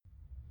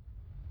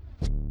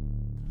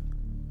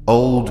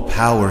Old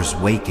powers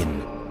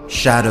waken,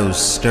 shadows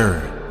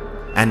stir.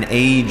 An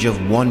age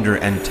of wonder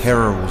and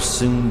terror will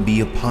soon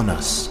be upon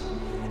us.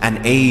 An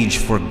age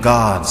for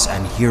gods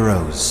and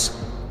heroes.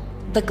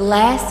 The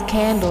glass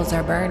candles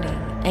are burning,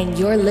 and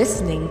you're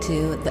listening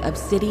to the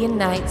Obsidian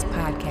Nights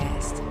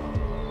podcast.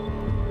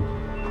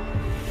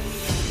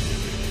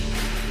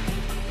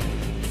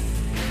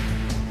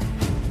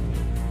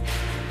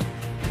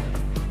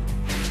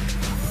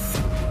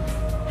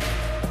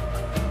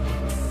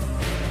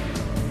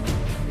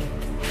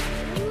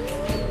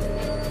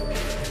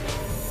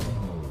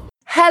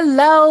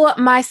 Hello,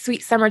 my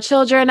sweet summer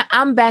children.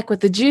 I'm back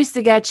with the juice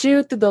to get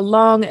you through the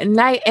long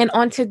night. And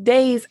on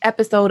today's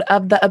episode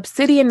of the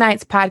Obsidian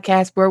Nights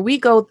podcast, where we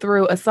go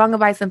through A Song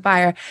of Ice and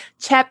Fire,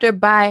 chapter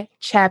by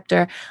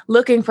chapter,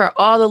 looking for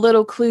all the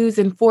little clues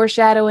and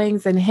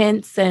foreshadowings and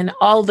hints and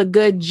all the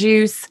good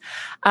juice.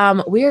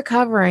 We are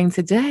covering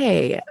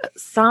today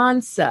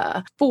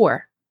Sansa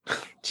 4.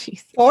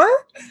 Jeez. 4?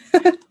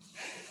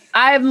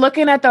 I'm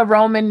looking at the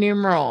Roman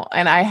numeral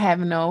and I have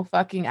no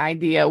fucking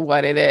idea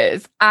what it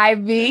is.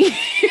 Ivy.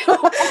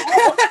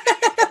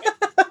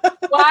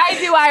 Why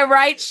do I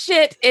write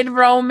shit in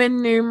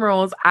Roman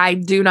numerals? I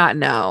do not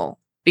know,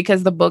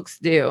 because the books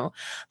do.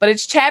 But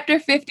it's chapter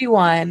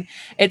 51.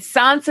 It's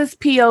Sansa's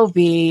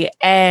POV,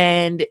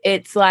 and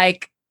it's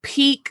like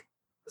peak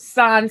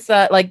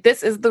Sansa. Like,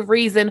 this is the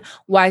reason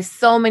why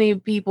so many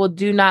people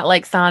do not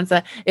like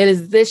Sansa. It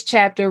is this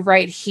chapter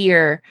right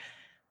here.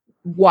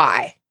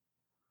 Why?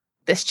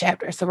 This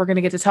chapter. So we're going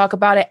to get to talk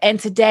about it. And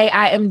today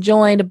I am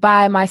joined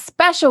by my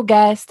special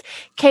guest,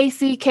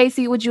 Casey.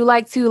 Casey, would you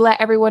like to let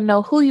everyone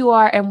know who you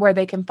are and where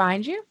they can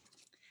find you?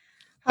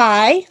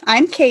 Hi,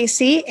 I'm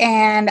Casey,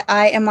 and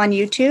I am on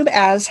YouTube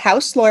as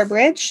House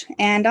Lorebridge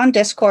and on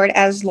Discord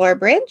as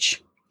Lorebridge.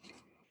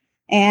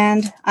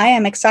 And I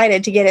am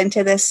excited to get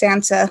into this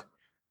Sansa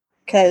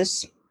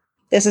because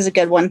this is a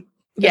good one.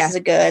 This is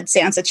a good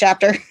Sansa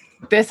chapter.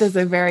 This is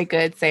a very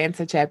good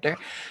Sansa chapter.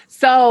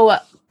 So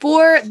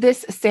for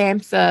this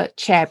Sansa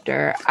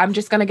chapter, I'm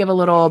just going to give a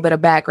little bit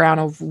of background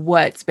of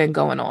what's been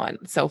going on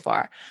so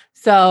far.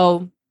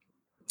 So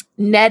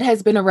Ned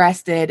has been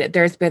arrested.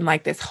 There's been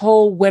like this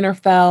whole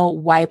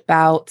Winterfell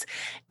wipeout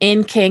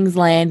in King's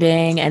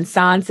Landing, and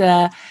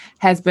Sansa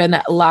has been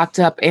locked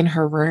up in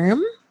her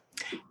room.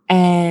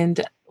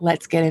 And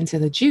let's get into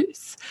the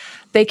juice.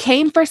 They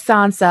came for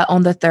Sansa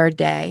on the third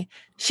day.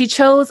 She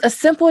chose a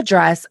simple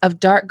dress of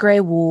dark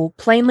gray wool,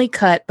 plainly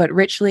cut but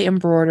richly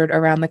embroidered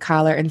around the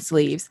collar and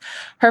sleeves.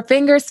 Her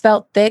fingers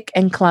felt thick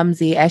and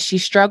clumsy as she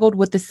struggled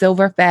with the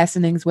silver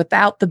fastenings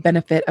without the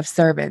benefit of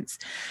servants.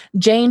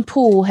 Jane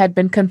Poole had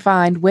been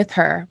confined with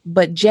her,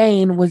 but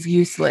Jane was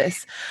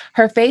useless.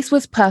 Her face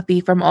was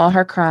puffy from all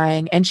her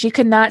crying, and she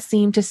could not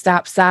seem to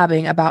stop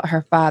sobbing about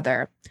her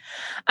father.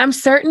 "I'm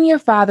certain your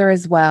father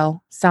is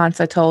well,"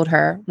 Sansa told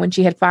her when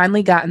she had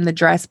finally gotten the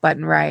dress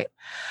button right.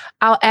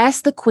 "I'll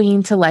ask the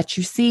queen to let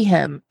you see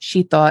him."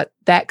 She thought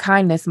that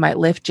kindness might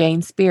lift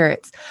Jane's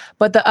spirits,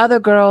 but the other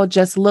girl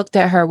just looked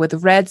at her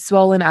with red,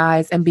 swollen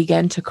eyes and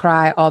began to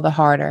cry all the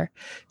harder.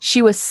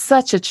 She was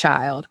such a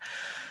child.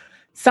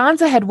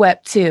 Sansa had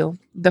wept too,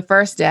 the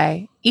first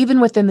day.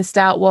 Even within the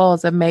stout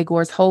walls of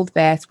Maegor's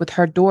holdfast, with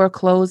her door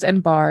closed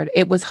and barred,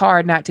 it was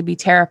hard not to be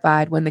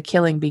terrified when the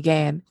killing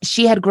began.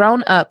 She had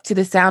grown up to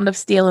the sound of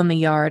steel in the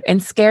yard,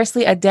 and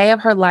scarcely a day of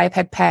her life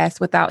had passed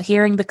without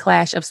hearing the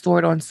clash of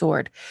sword on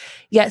sword.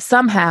 Yet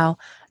somehow,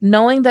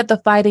 knowing that the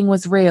fighting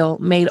was real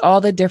made all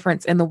the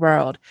difference in the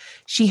world.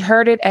 She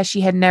heard it as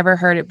she had never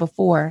heard it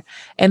before,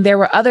 and there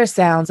were other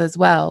sounds as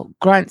well,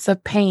 grunts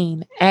of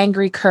pain,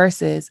 angry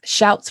curses,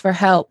 shouts for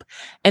help,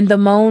 and the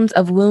moans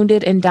of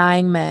wounded and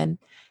dying men.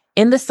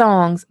 In the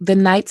songs, the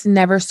knights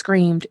never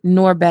screamed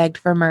nor begged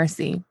for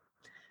mercy.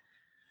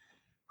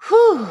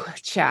 Whew,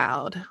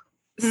 child.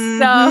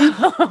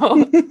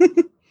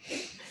 Mm-hmm.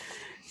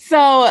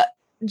 So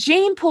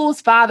Jane Poole's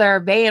father,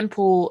 Van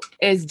Poole,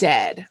 is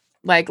dead.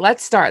 Like,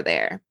 let's start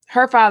there.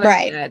 Her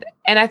father's dead.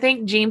 And I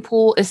think Jane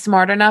Poole is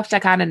smart enough to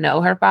kind of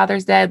know her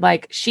father's dead.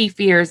 Like, she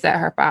fears that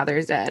her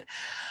father's dead.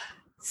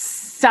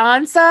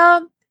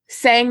 Sansa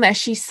saying that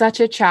she's such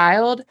a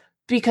child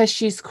because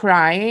she's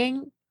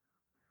crying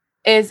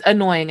is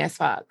annoying as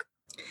fuck.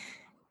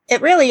 It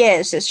really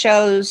is. It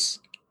shows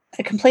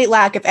a complete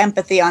lack of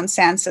empathy on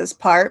Sansa's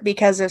part,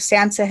 because if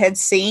Sansa had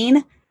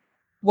seen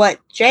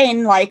what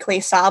Jane likely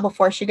saw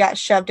before she got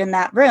shoved in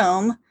that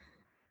room,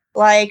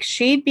 like,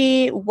 she'd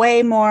be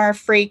way more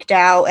freaked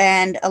out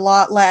and a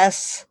lot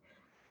less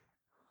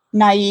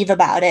naive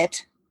about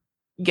it.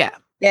 Yeah.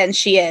 Than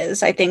she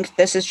is. I think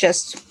this is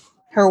just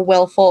her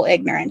willful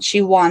ignorance.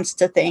 She wants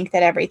to think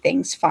that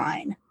everything's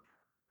fine.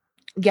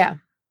 Yeah.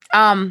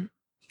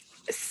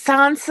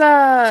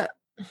 Sansa,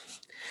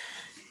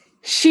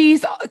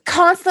 she's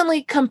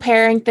constantly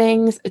comparing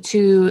things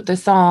to the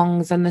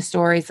songs and the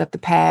stories of the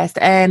past.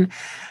 And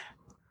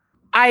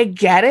I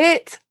get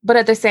it, but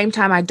at the same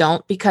time, I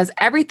don't, because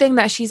everything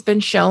that she's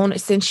been shown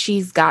since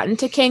she's gotten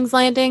to King's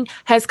Landing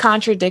has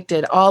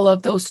contradicted all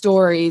of those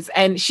stories.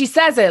 And she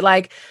says it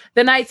like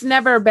the knights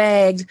never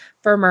begged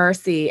for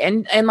mercy.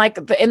 And like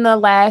in the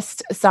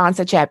last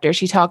Sansa chapter,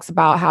 she talks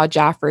about how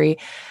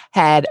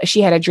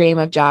she had a dream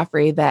of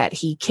Joffrey that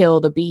he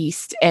killed a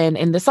beast. And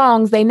in the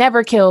songs, they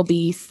never kill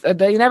beasts.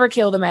 They never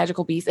kill the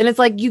magical beast. And it's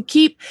like you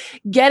keep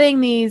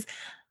getting these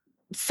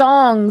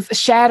songs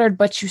shattered,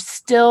 but you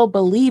still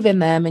believe in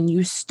them and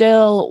you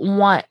still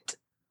want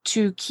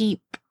to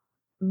keep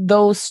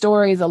those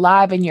stories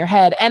alive in your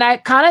head. And I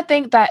kind of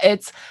think that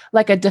it's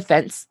like a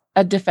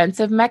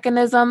defensive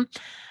mechanism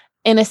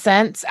in a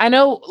sense. I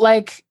know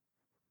like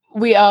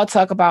we all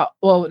talk about,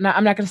 I'm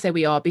not going to say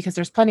we all, because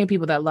there's plenty of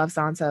people that love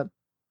Sansa.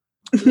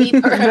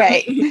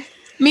 Right.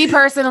 Me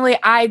personally,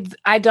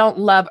 I don't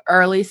love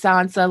early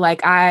Sansa.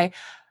 Like I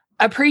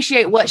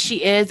appreciate what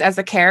she is as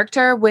a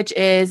character, which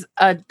is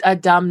a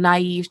dumb,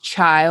 naive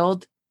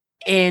child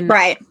in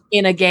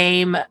a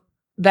game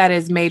that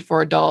is made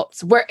for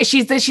adults, where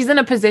she's in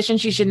a position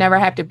she should never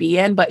have to be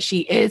in, but she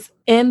is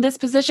in this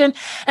position.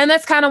 And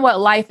that's kind of what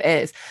life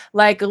is.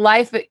 Like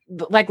life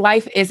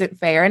isn't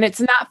fair. And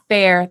it's not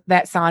fair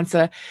that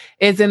Sansa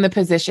is in the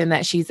position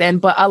that she's in,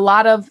 but a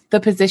lot of the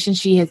position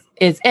she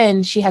is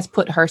in, she has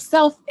put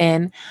herself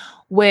in,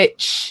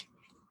 which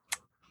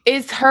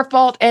is her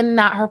fault and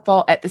not her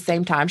fault at the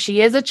same time.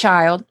 She is a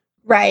child.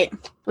 Right.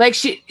 Like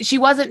she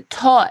wasn't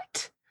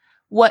taught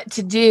what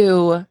to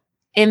do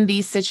in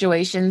these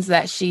situations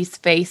that she's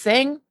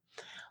facing.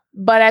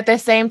 But at the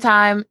same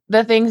time,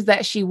 the things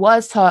that she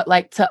was taught,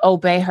 like to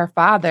obey her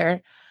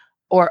father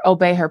or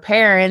obey her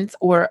parents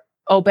or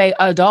obey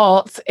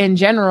adults in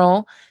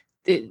general,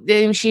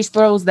 then she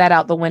throws that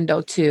out the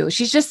window too.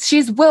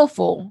 She's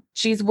willful.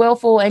 She's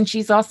willful and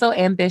she's also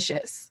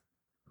ambitious.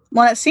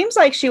 Well, it seems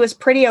like she was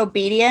pretty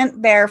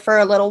obedient there for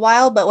a little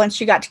while, but when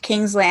she got to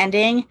King's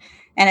Landing,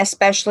 and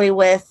especially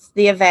with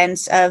the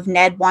events of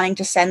Ned wanting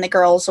to send the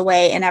girls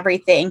away and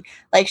everything,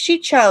 like she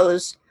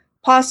chose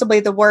possibly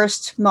the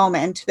worst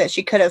moment that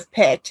she could have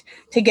picked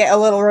to get a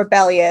little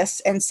rebellious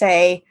and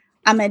say,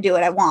 I'm going to do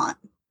what I want.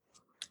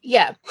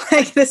 Yeah.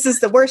 Like this is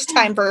the worst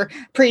time for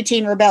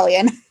preteen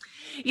rebellion.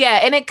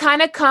 Yeah. And it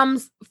kind of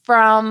comes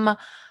from,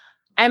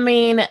 I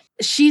mean,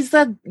 she's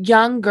a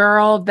young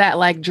girl that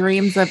like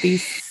dreams of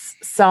these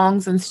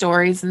songs and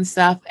stories and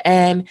stuff.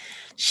 And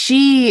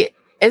she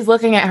is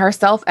looking at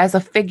herself as a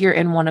figure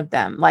in one of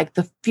them, like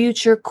the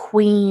future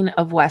queen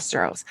of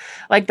Westeros.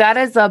 Like that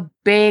is a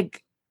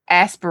big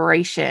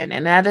aspiration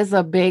and that is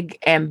a big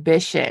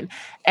ambition.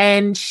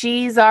 And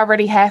she's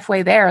already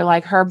halfway there.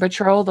 Like her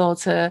betrothal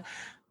to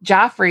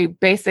Joffrey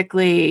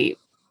basically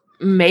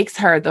makes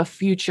her the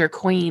future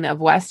queen of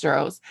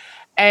Westeros.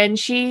 And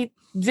she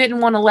didn't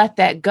want to let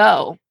that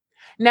go.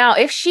 Now,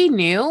 if she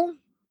knew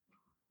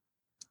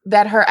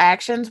that her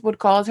actions would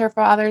cause her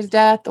father's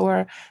death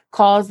or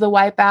cause the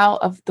wipeout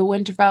of the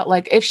Winterfell,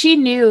 like if she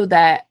knew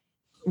that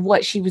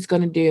what she was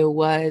going to do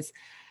was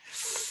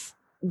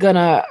going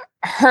to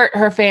hurt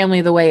her family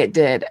the way it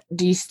did,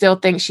 do you still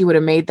think she would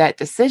have made that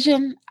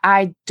decision?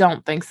 I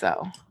don't think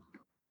so.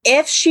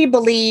 If she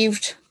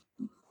believed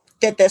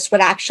that this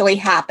would actually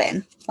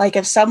happen, like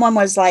if someone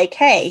was like,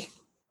 hey,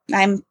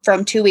 I'm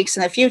from 2 weeks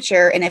in the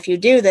future, and if you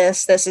do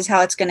this, this is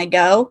how it's going to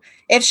go.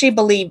 If she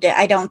believed it,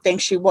 I don't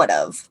think she would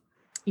have.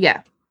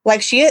 Yeah.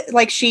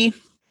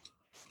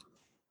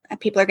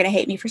 People are going to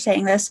hate me for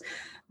saying this,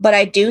 but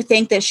I do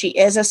think that she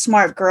is a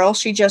smart girl.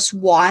 She just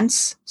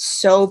wants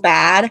so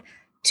bad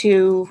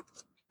to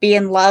be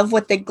in love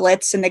with the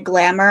glitz and the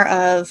glamour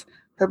of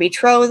her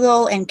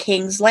betrothal and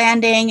King's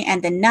Landing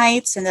and the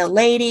knights and the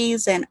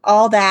ladies and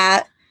all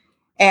that.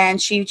 And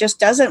she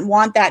just doesn't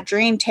want that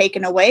dream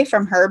taken away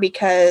from her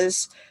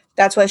because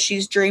that's what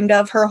she's dreamed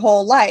of her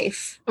whole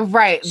life.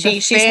 Right.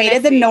 She's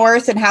hated the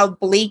North and how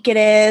bleak it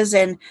is.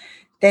 And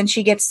then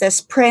she gets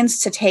this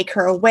prince to take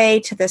her away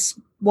to this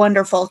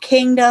wonderful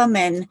kingdom.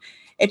 And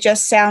it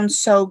just sounds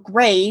so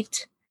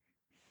great.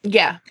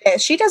 Yeah.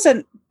 She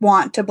doesn't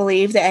want to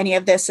believe that any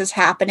of this is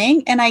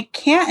happening. And I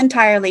can't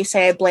entirely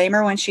say I blame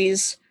her when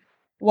she's,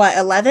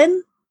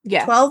 11?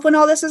 Yeah. 12 when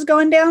all this is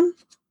going down?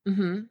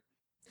 Mm-hmm.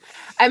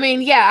 I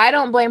mean, yeah, I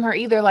don't blame her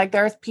either. Like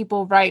there's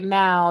people right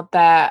now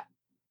that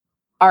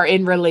are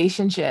in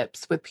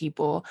relationships with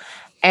people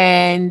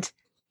and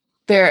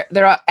they're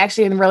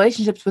actually in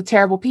relationships with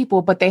terrible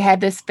people, but they had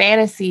this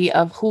fantasy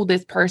of who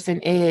this person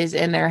is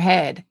in their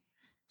head.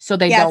 So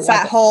they don't. It's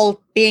that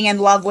whole being in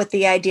love with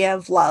the idea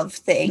of love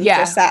thing. Yeah.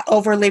 Just that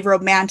overly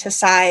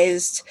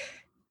romanticized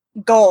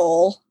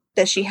goal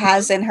that she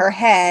has in her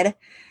head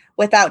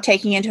without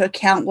taking into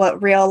account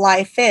what real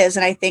life is.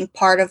 And I think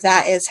part of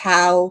that is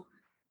how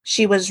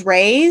she was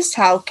raised,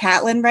 how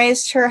Catelyn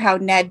raised her, how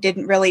Ned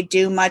didn't really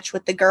do much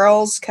with the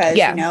girls because,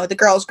 the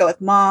girls go with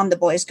mom, the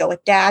boys go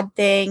with dad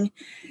thing.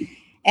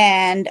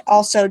 And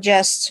also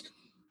just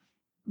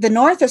the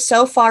North is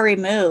so far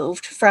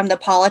removed from the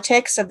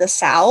politics of the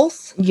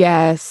South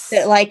Yes.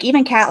 that, like,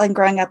 even Catelyn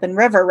growing up in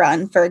River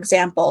Run, for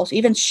example,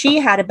 even she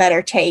had a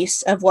better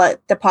taste of what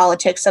the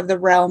politics of the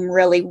realm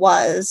really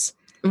was.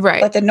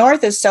 Right. But the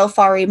North is so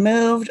far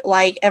removed,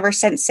 like, ever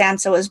since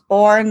Sansa was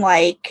born,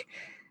 like,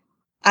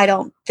 I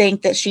don't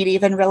think that she'd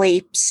even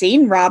really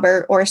seen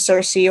Robert or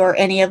Cersei or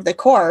any of the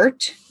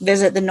court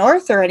visit the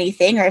North or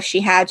anything, or if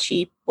she had,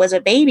 she was a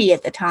baby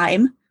at the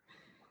time.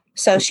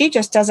 So she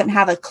just doesn't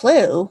have a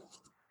clue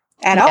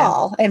at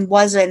all and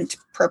wasn't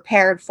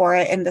prepared for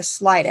it in the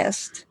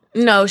slightest.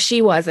 No,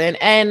 she wasn't.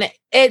 And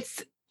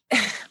it's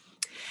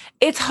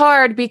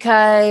hard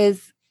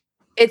because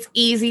it's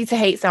easy to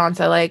hate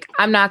Sansa. Like,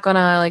 I'm not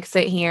gonna like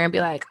sit here and be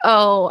like,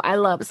 oh, I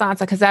love Sansa,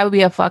 because that would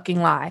be a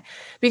fucking lie.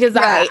 Because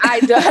Right.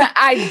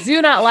 I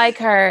do not like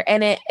her,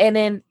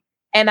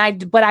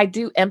 but I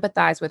do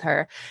empathize with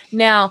her.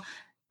 Now,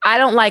 I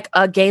don't like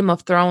a Game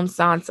of Thrones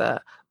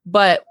Sansa,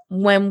 but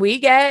when we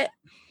get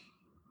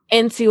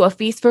into a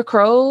Feast for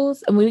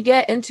Crows and we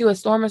get into a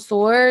Storm of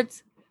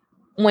Swords,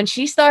 when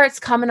she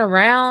starts coming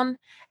around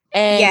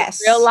and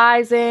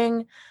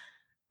realizing,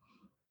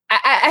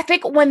 I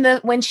think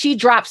when she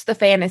drops the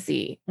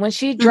fantasy,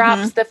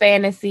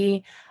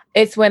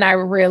 it's when I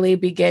really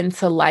begin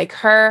to like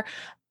her.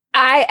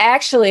 I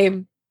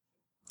actually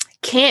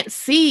can't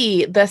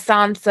see the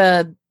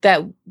Sansa,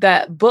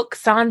 that book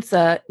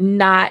Sansa,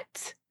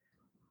 not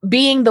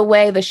being the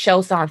way the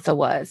show Sansa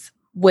was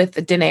with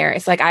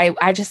Daenerys. Like,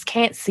 I just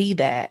can't see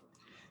that.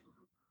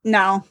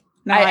 No,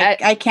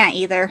 I can't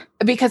either.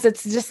 Because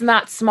it's just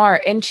not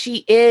smart. And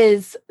she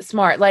is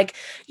smart. Like,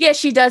 yeah,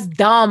 she does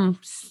dumb,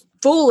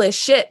 foolish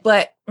shit,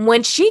 but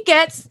when she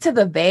gets to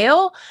the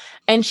Vale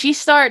and she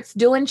starts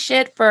doing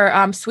shit for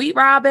Sweet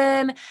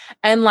Robin,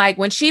 and like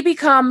when she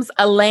becomes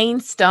Elaine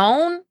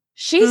Stone,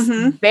 she's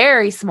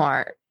very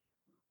smart.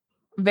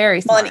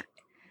 Very smart.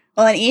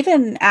 Well, and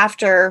even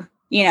after,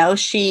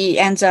 she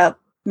ends up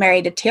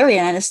married to Tyrion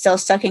and is still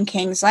stuck in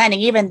King's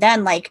Landing, even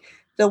then, like,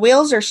 the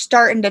wheels are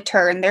starting to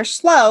turn. They're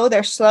slow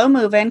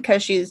moving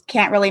because she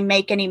can't really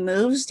make any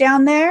moves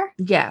down there.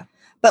 Yeah.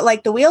 But,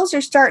 like, the wheels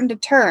are starting to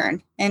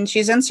turn, and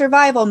she's in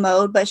survival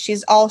mode, but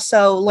she's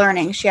also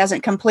learning. She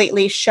hasn't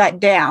completely shut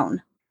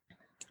down.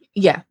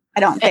 Yeah.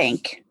 I don't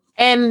think.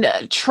 And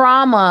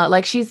trauma,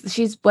 like,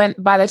 she's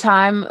went, by the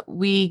time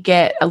we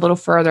get a little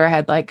further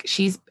ahead, like,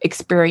 she's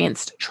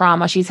experienced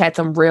trauma. She's had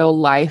some real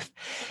life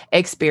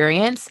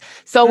experience.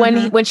 So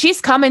when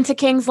she's coming to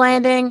King's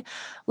Landing,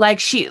 like,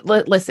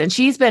 listen,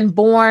 she's been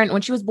born,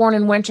 when she was born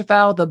in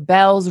Winterfell, the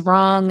bells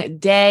rung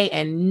day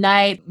and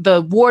night.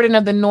 The Warden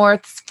of the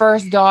North's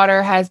first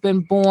daughter has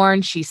been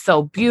born. She's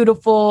so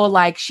beautiful.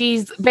 Like,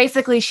 she's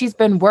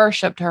been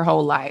worshipped her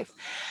whole life.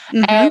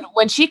 And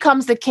when she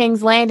comes to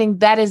King's Landing,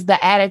 that is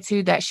the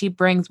attitude that she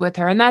brings with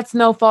her. And that's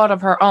no fault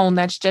of her own.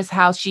 That's just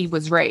how she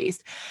was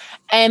raised.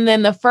 And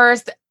then the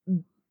first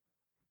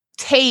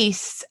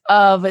taste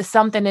of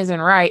something isn't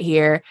right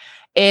here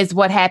is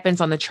what happens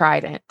on the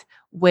Trident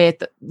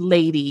with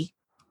Lady.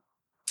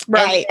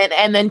 Right.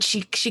 And then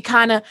she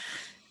kind of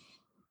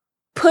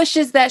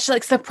pushes that, she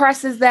like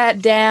suppresses that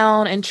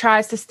down and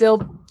tries to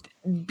still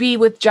be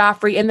with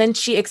Joffrey. And then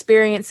she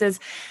experiences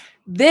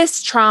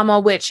this trauma,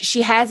 which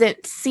she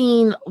hasn't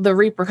seen the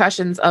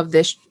repercussions of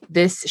this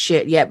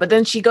shit yet. But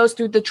then she goes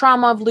through the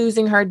trauma of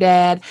losing her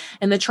dad,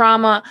 and the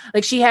trauma,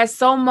 like, she has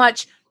so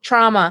much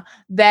trauma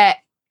that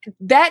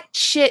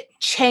shit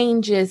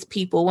changes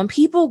people. When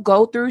people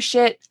go through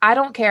shit, I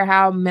don't care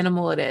how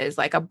minimal it is,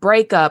 like a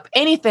breakup,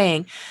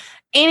 anything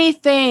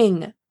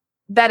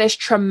that is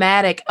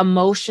traumatic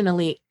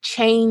emotionally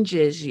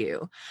changes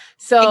you.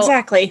 So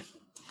exactly.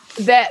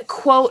 That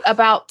quote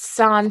about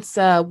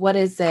Sansa, what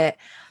is it?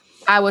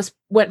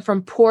 Went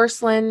from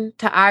porcelain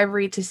to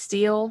ivory to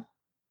steel.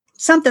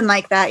 Something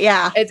like that,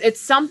 yeah. It's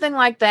something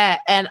like that.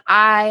 And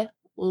I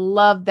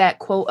love that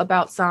quote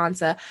about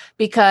Sansa,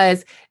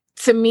 because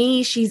to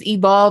me, she's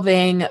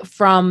evolving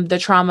from the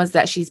traumas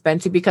that she's been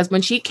to. Because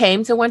when she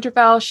came to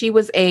Winterfell, she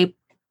was a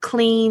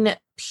clean,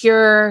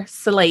 pure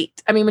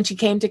slate. I mean, when she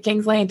came to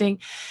King's Landing,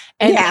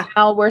 and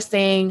now we're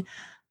seeing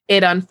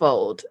it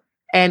unfold.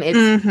 And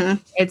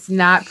it's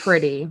not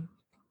pretty.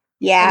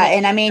 Yeah,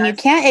 and I mean, you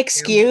can't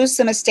excuse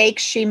the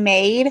mistakes she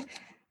made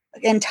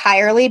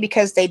entirely,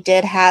 because they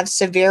did have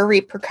severe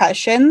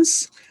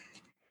repercussions.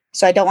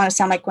 So I don't want to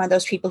sound like one of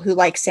those people who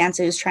like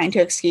Sansa who's trying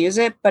to excuse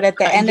it. But at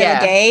the end of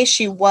the day,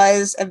 she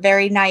was a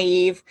very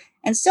naive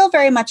and still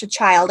very much a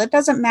child. It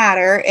doesn't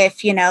matter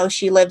if,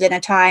 she lived in a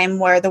time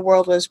where the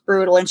world was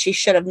brutal and she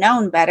should have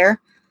known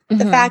better.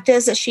 The fact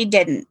is that she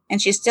didn't.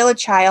 And she's still a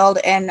child,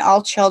 and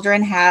all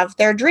children have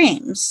their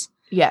dreams.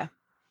 Yeah.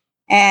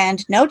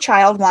 And no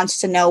child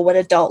wants to know what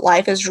adult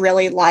life is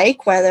really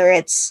like, whether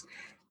it's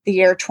the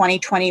year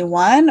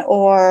 2021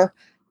 or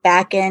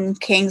back in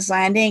King's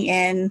Landing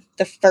in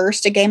the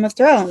first of Game of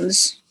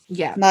Thrones.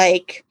 Yeah.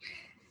 Like,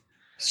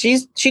 she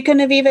couldn't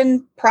have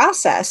even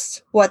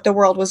processed what the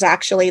world was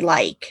actually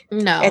like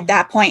at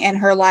that point in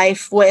her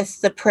life, with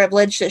the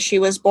privilege that she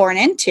was born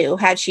into.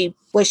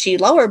 Was she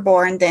lower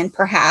born, then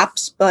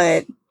perhaps,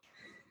 but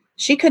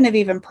she couldn't have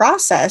even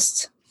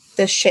processed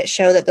this shit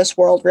show that this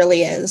world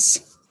really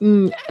is.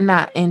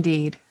 Not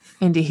indeed.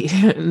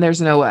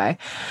 There's no way.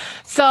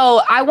 So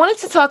I wanted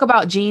to talk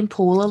about Gene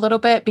Poole a little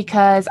bit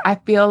because I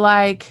feel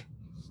like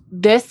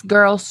this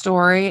girl's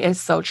story is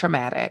so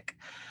traumatic.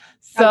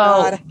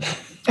 So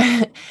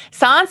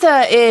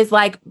Sansa is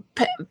like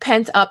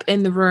pent up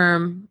in the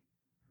room.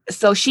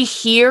 So she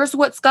hears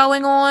what's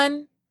going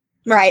on.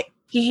 Right.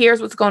 He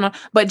hears what's going on.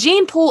 But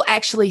Gene Poole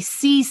actually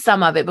sees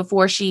some of it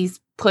before she's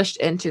pushed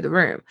into the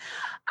room.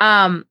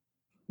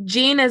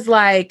 Gene is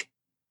like,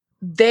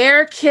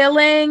 they're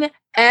killing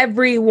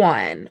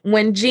everyone.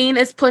 When Jean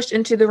is pushed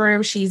into the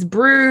room, she's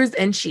bruised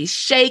and she's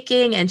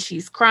shaking and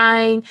she's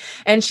crying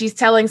and she's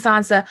telling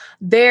Sansa,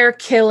 they're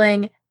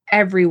killing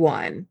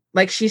everyone.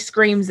 Like she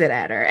screams it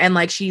at her and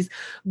like she's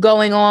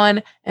going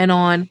on and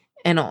on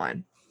and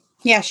on.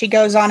 Yeah, she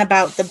goes on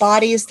about the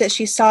bodies that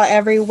she saw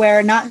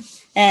everywhere,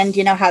 and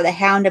you know how the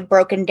Hound had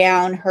broken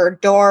down her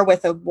door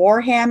with a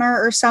warhammer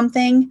or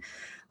something.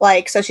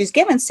 Like, so she's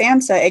giving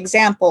Sansa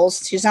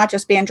examples. She's not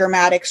just being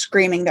dramatic,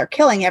 screaming, they're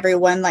killing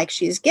everyone. Like,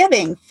 she's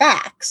giving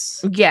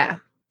facts. Yeah.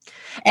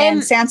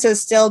 And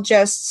Sansa's still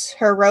just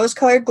her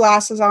rose-colored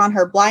glasses on,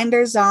 her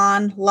blinders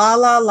on, la,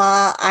 la,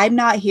 la. I'm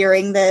not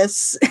hearing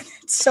this.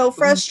 It's so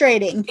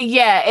frustrating.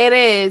 Yeah, it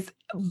is.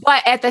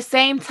 But at the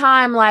same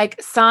time, like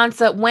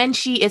Sansa, when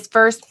she is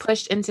first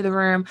pushed into the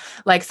room,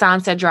 like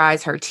Sansa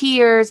dries her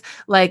tears,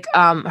 like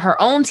her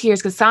own tears,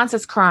 because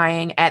Sansa's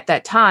crying at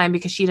that time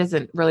because she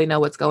doesn't really know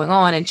what's going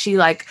on. And she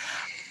like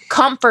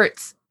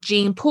comforts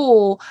Gene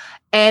Poole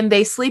and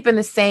they sleep in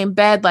the same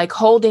bed, like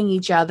holding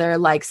each other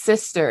like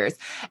sisters.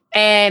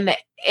 And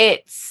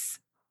it's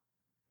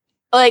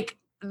like,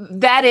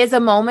 that is a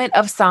moment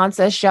of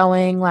Sansa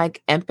showing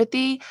like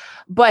empathy,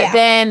 but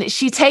then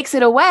she takes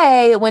it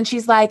away when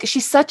she's like,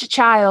 she's such a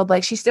child,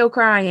 like she's still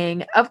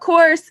crying. Of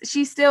course,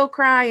 she's still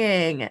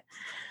crying.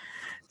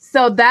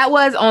 So that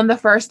was on the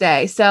first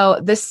day. So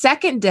the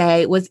second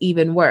day was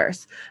even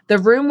worse. The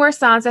room where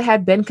Sansa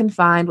had been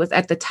confined was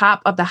at the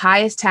top of the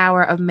highest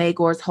tower of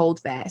Maegor's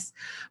Holdfast.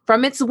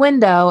 From its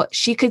window,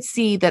 she could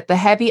see that the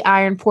heavy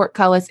iron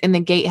portcullis in the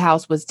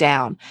gatehouse was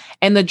down,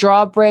 and the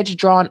drawbridge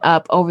drawn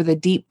up over the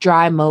deep,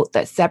 dry moat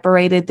that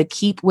separated the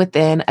keep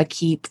within a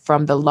keep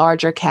from the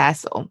larger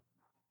castle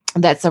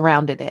that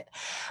surrounded it.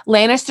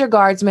 Lannister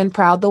guardsmen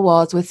prowled the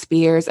walls with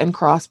spears and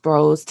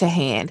crossbows to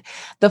hand.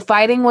 The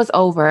fighting was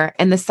over,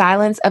 and the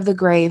silence of the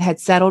grave had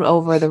settled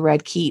over the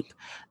Red Keep.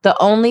 The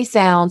only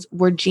sounds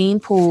were Gene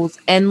Poole's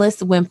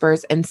endless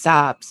whimpers and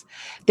sobs.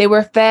 They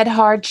were fed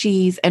hard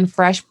cheese and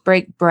fresh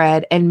baked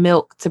bread and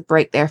milk to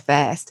break their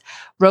fast,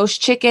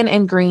 roast chicken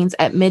and greens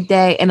at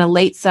midday, and a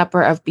late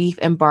supper of beef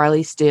and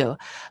barley stew.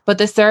 But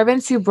the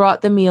servants who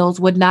brought the meals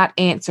would not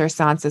answer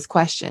Sansa's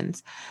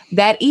questions.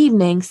 That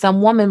evening,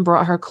 some woman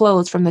brought her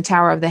clothes from the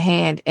Tower of the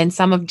Hand and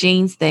some of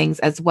Jane's things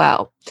as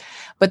well.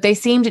 But they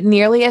seemed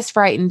nearly as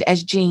frightened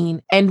as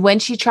Jean, and when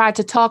she tried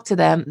to talk to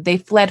them, they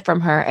fled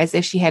from her as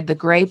if she had the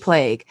gray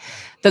plague.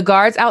 The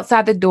guards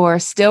outside the door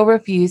still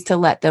refused to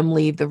let them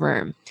leave the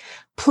room.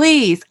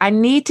 Please, I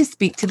need to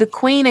speak to the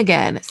queen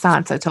again,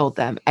 Sansa told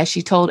them, as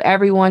she told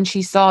everyone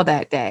she saw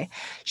that day.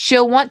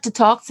 She'll want to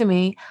talk to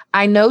me.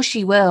 I know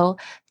she will.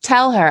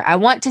 Tell her I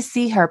want to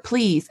see her,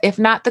 please. If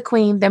not the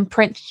queen, then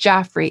Prince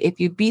Joffrey,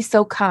 if you'd be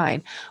so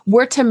kind.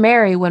 We're to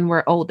marry when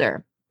we're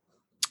older.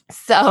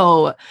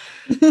 So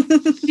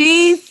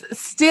she's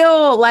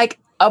still like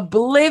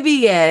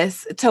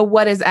oblivious to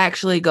what is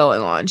actually going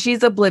on.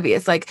 She's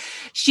oblivious. Like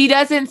she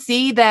doesn't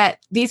see that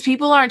these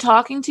people aren't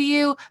talking to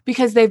you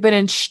because they've been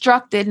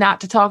instructed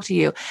not to talk to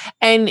you.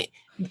 And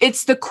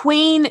it's the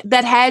queen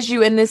that has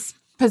you in this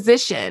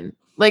position.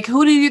 Like,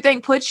 who do you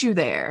think puts you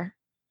there?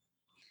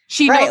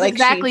 She knows like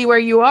exactly where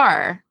you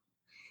are.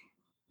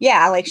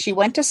 Yeah, like she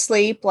went to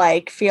sleep,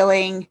 like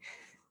feeling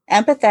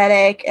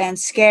empathetic and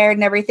scared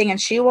and everything, and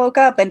she woke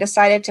up and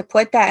decided to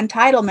put that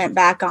entitlement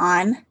back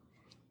on.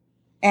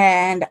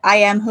 And I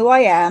am who I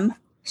am,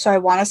 so I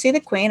want to see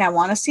the queen. I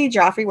want to see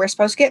Joffrey. We're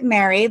supposed to get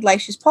married.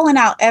 Like she's pulling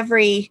out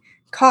every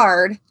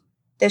card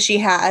that she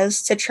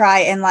has to try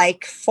and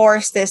like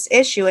force this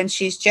issue, and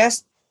she's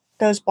just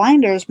those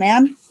blinders,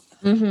 man.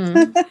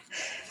 Mm-hmm.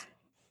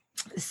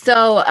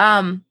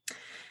 So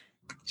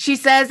she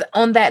says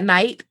on that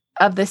night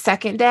of the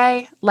second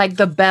day, like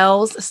the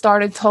bells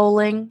started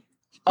tolling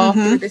all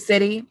through the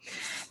city.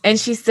 And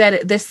she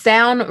said, the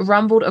sound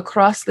rumbled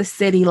across the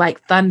city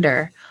like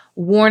thunder,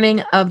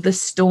 warning of the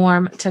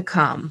storm to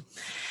come.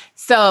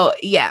 So,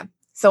 yeah.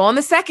 So on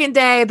the second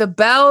day, the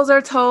bells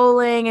are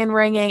tolling and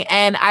ringing.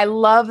 And I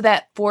love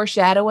that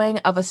foreshadowing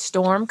of a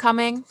storm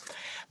coming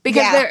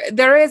because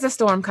there is a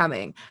storm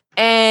coming.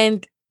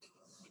 And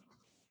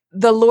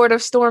the Lord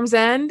of Storm's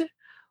End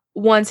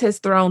wants his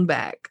throne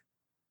back.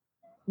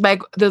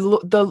 Like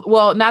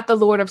not the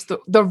Lord of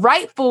the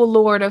rightful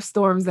Lord of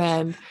Storm's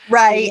End,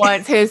 right?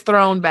 Wants his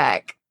throne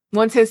back,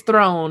 wants his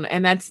throne,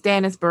 and that's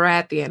Stannis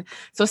Baratheon.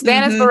 So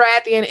Stannis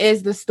Baratheon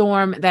is the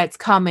storm that's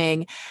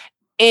coming,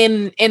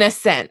 in a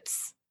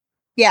sense.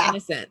 Yeah, in a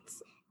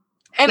sense.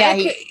 And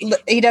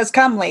he does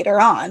come later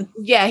on.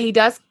 Yeah, he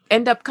does.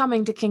 end up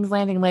coming to King's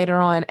Landing later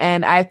on.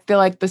 And I feel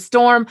like the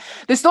storm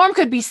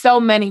could be so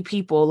many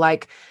people.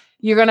 Like,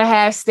 you're going to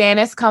have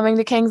Stannis coming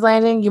to King's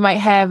Landing. You might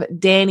have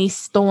Dany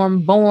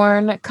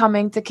Stormborn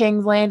coming to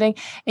King's Landing.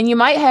 And you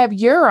might have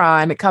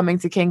Euron coming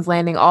to King's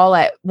Landing all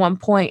at one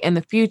point in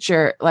the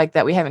future, like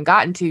that we haven't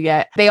gotten to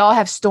yet. They all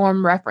have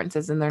storm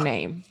references in their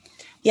name.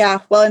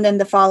 Yeah. Well, and then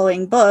the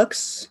following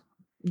books.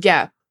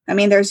 Yeah. I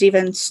mean, there's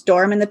even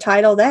Storm in the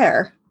title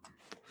there.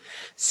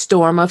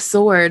 Storm of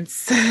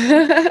Swords.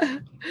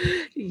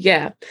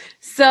 Yeah.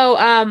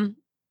 So,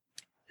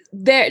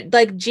 they're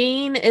like,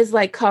 Jean is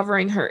like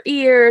covering her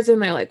ears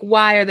and they're like,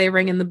 why are they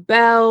ringing the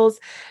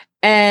bells?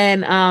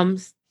 And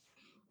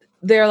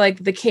they're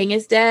like, the king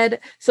is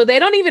dead. So they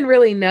don't even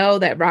really know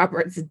that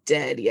Robert's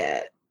dead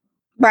yet.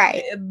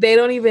 Right. They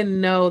don't even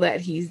know that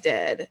he's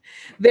dead.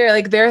 They're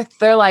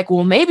like,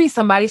 well, maybe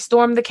somebody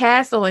stormed the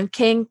castle and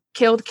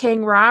killed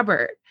King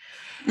Robert.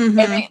 Mm-hmm.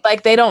 And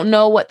they don't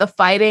know what the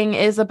fighting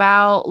is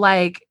about.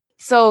 Like,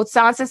 so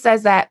Sansa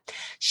says that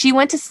she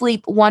went to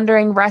sleep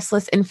wondering,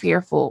 restless and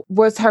fearful.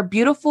 Was her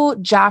beautiful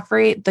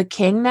Joffrey the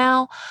king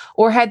now?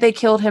 Or had they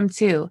killed him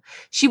too?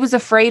 She was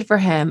afraid for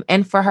him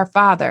and for her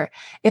father.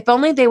 If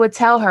only they would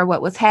tell her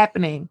what was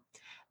happening.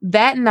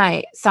 That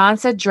night,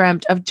 Sansa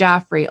dreamt of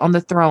Joffrey on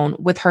the throne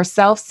with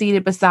herself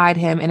seated beside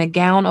him in a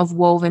gown of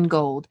woven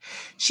gold.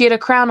 She had a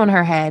crown on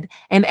her head,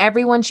 and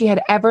everyone she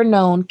had ever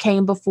known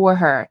came before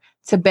her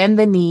to bend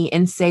the knee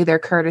and say their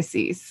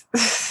courtesies.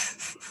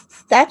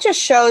 That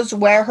just shows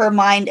where her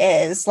mind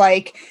is.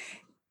 Like,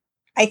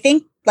 I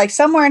think, like,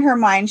 somewhere in her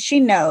mind, she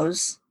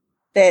knows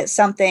that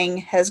something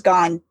has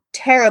gone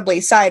terribly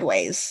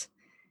sideways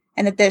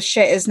and that this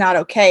shit is not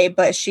okay,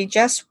 but she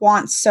just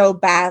wants so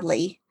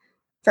badly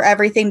for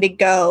everything to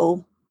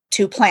go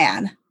to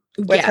plan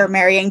with her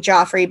marrying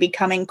Joffrey,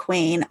 becoming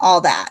queen,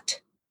 all that.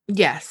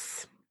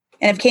 Yes.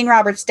 And if King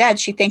Robert's dead,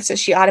 she thinks that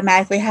she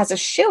automatically has a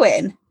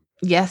shoo-in.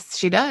 Yes,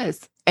 she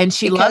does. And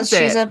she loves it.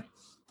 She's a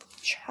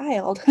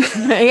child.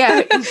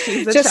 Yeah,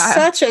 she's a just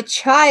child. such a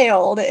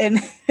child, and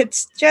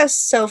it's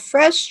just so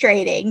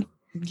frustrating.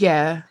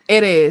 Yeah,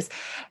 it is.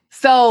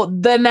 So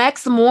the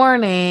next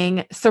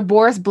morning, Sir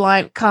Boris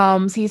Blunt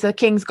comes. He's a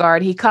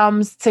Kingsguard. He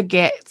comes to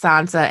get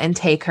Sansa and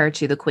take her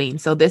to the queen.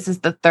 So this is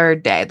the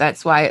third day.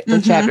 That's why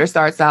the chapter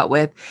starts out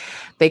with,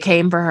 they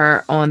came for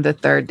her on the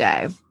third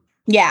day.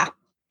 Yeah.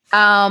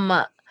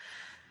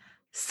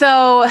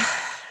 So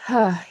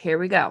here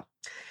we go.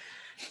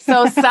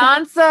 So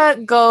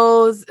Sansa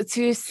goes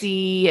to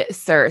see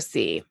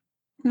Cersei.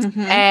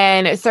 Mm-hmm.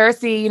 And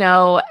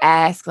Cersei,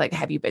 asks, like,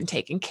 have you been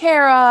taken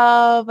care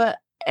of?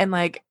 And,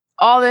 like,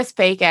 all this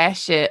fake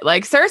ass shit.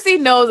 Like, Cersei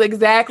knows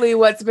exactly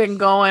what's been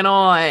going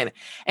on.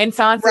 And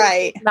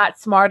Sansa is not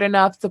smart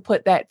enough to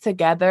put that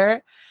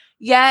together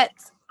yet.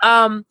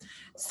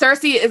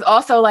 Cersei is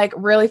also, like,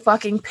 really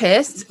fucking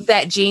pissed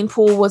that Gene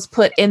Poole was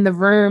put in the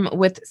room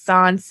with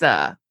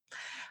Sansa.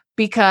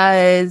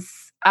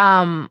 Because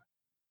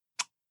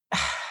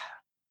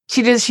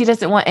she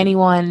doesn't want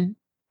anyone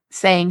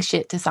saying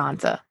shit to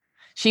Sansa.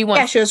 She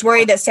was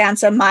worried that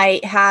Sansa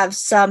might have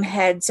some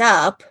heads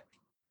up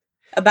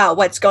about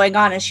what's going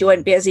on and she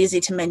wouldn't be as easy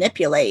to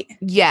manipulate.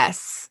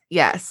 Yes.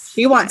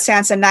 She wants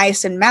Sansa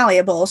nice and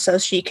malleable so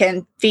she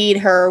can feed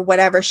her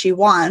whatever she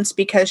wants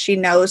because she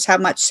knows how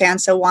much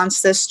Sansa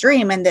wants this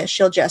dream and that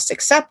she'll just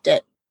accept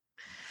it.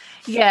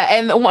 Yeah,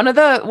 and one of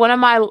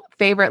my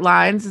favorite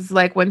lines is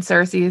like when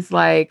Cersei is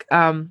like,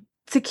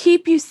 to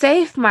keep you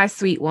safe, my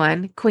sweet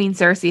one, Queen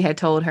Cersei had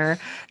told her,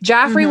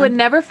 Joffrey would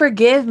never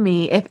forgive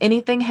me if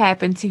anything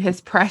happened to his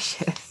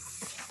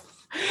precious.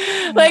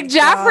 Like,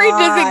 Joffrey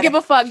doesn't give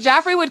a fuck.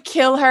 Joffrey would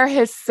kill her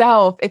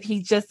himself if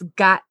he just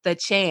got the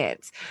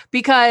chance.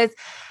 Because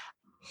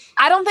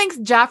I don't think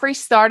Joffrey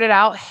started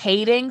out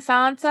hating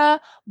Sansa,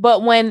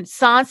 but when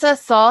Sansa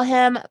saw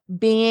him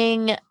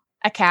being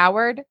a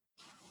coward,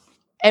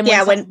 and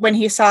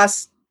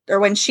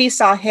when she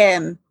saw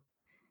him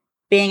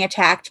being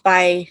attacked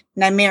by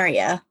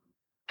Nymeria.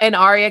 And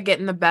Arya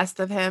getting the best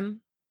of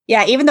him.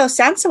 Yeah, even though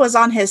Sansa was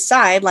on his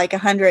side, like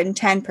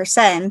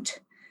 110%,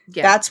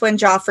 that's when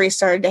Joffrey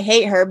started to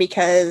hate her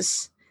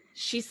because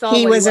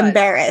he was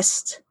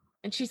embarrassed.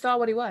 And she saw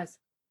what he was.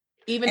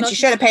 And she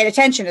should have paid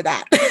attention to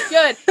that.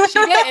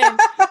 She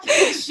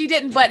didn't. She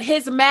didn't, but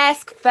his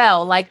mask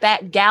fell. Like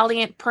that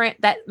Galliant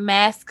print, that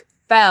mask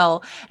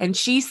fell. And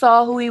she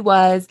saw who he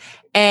was,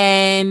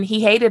 and he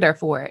hated her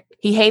for it.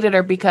 He hated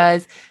her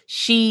because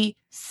she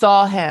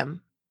saw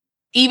him,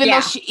 even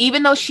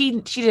though she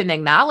didn't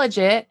acknowledge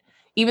it,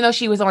 even though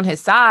she was on his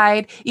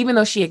side, even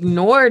though she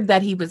ignored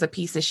that he was a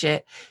piece of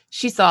shit,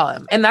 she saw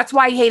him. And that's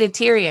why he hated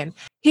Tyrion.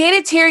 He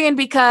hated Tyrion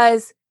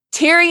because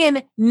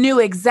Tyrion knew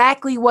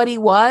exactly what he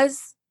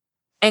was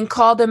and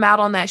called him out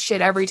on that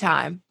shit every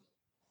time.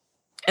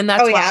 And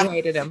that's why he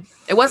hated him.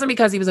 It wasn't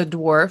because he was a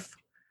dwarf.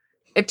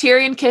 If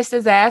Tyrion kissed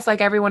his ass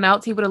like everyone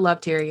else, he would have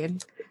loved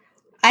Tyrion.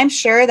 I'm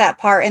sure that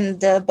part in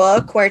the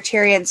book where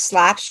Tyrion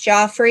slaps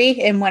Joffrey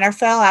in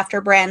Winterfell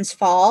after Bran's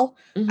fall,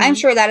 I'm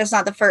sure that is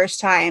not the first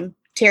time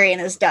Tyrion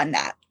has done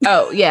that.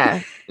 Oh,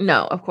 yeah.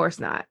 No, of course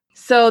not.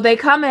 So they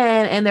come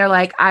in and they're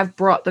like, I've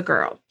brought the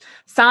girl.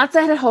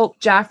 Sansa had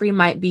hoped Joffrey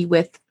might be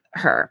with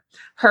her.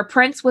 Her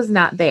prince was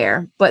not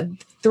there, but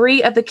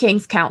 3 of the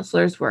king's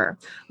counselors were.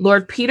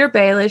 Lord Peter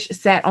Baelish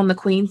sat on the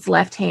queen's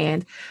left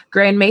hand,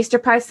 Grand Maester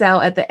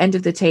Pycelle at the end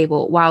of the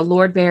table, while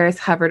Lord Varys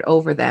hovered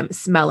over them,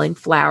 smelling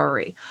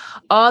flowery.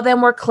 All of them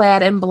were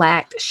clad in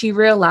black, she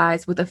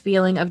realized, with a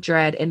feeling of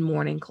dread in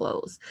mourning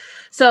clothes.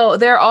 So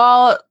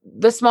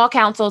the small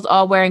council's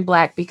all wearing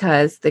black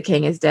because the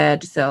king is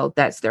dead. So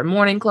that's their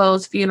mourning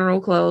clothes,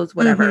 funeral clothes,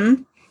 whatever.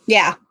 Mm-hmm.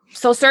 Yeah.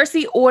 So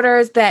Cersei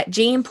orders that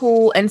Gene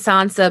Poole and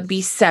Sansa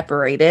be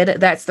separated.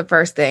 That's the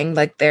first thing.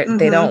 Like they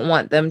don't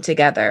want them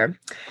together.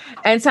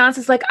 And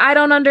Sansa's like, I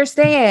don't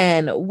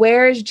understand.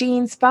 Where's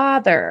Gene's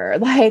father?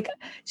 Like,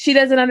 she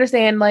doesn't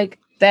understand, like,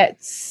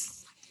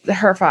 that's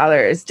her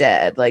father is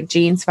dead. Like,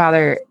 Gene's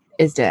father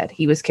is dead.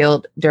 He was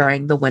killed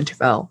during the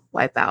Winterfell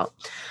wipeout.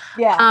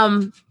 Yeah.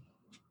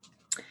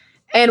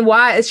 And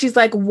why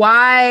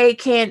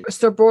can't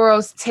Sir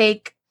Boros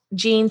take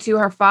Jean to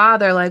her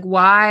father? Like,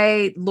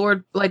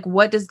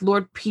 what does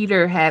Lord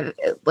Peter have?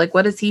 Like,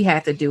 what does he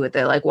have to do with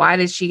it? Like, why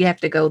does she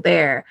have to go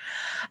there?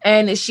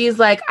 And she's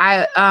like,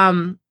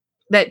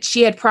 that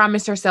she had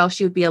promised herself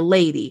she would be a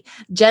lady,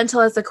 gentle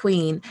as a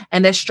queen,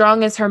 and as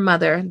strong as her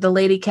mother, the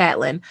Lady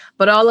Catelyn.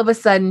 But all of a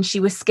sudden, she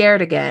was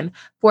scared again.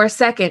 For a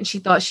second, she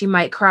thought she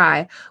might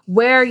cry.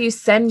 Where are you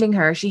sending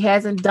her? She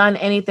hasn't done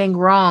anything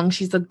wrong.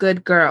 She's a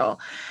good girl.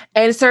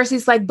 And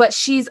Cersei's like, but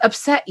she's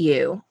upset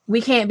you.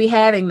 We can't be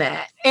having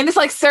that. And it's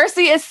like,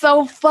 Cersei is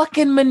so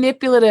fucking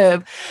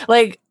manipulative.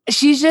 Like,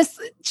 she's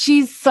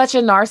such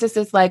a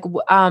narcissist. Like,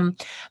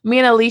 me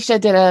and Alicia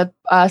did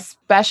a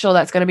special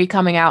that's going to be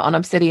coming out on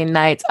Obsidian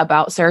Nights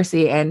about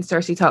Cersei, and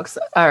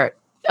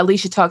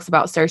Alicia talks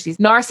about Cersei's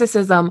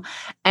narcissism,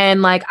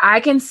 and like, I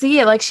can see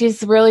it. Like,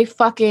 she's really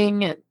fucking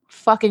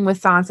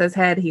with Sansa's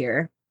head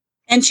here.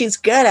 And she's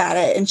good at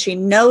it, and she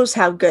knows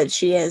how good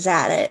she is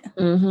at it.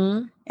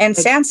 Mm-hmm. And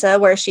Sansa,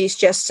 where she's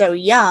just so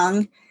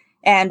young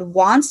and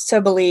wants to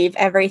believe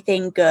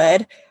everything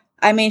good,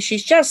 I mean,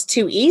 she's just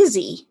too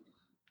easy.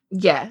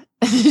 Yeah,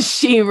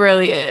 she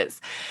really is.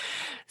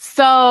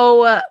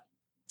 So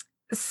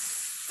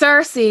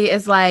Cersei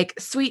is like,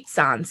 sweet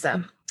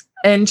Sansa.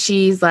 And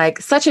she's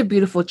like, such a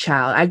beautiful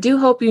child. I do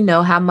hope you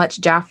know how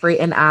much Joffrey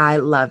and I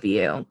love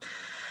you.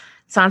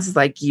 Sansa's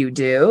like, you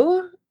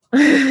do?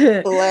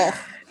 Blech.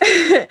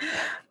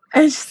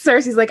 And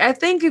Cersei's like, I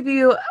think of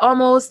you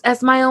almost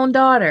as my own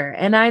daughter,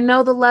 and I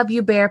know the love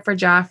you bear for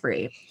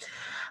Joffrey.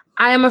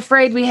 I am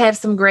afraid we have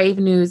some grave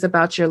news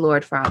about your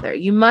Lord Father.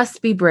 You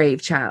must be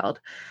brave, child.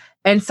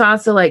 And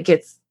Sansa like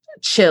gets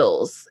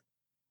chills.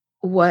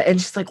 What?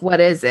 And she's like, what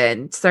is it?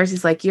 And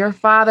Cersei's like, your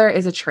father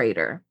is a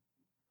traitor.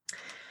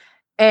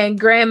 And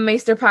Grand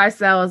Maester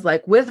Pycelle is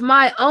like, with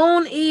my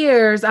own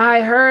ears,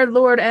 I heard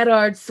Lord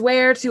Eddard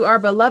swear to our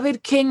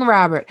beloved King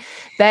Robert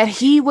that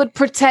he would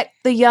protect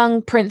the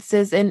young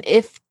princes, and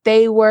if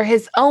they were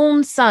his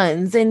own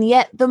sons. And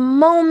yet the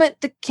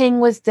moment the king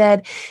was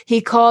dead, he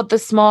called the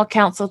small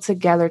council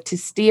together to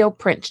steal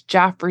Prince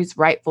Joffrey's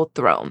rightful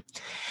throne.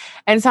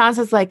 And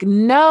Sansa's like,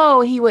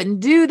 no, he wouldn't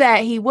do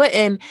that. He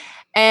wouldn't.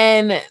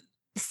 And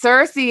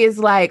Cersei is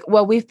like,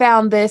 well, we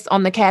found this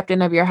on the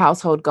captain of your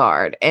household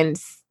guard. And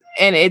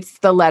it's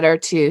the letter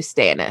to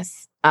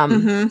Stannis,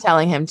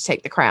 telling him to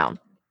take the crown.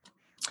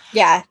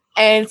 Yeah.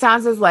 And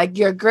Sansa's like,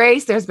 your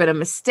grace, there's been a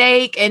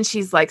mistake. And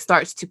she's like,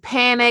 starts to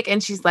panic.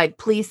 And she's like,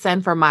 please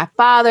send for my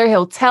father.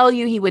 He'll tell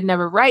you he would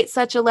never write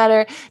such a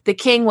letter. The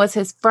king was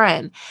his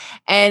friend.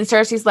 And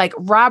Cersei's like,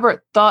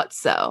 Robert thought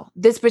so.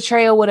 This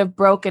betrayal would have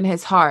broken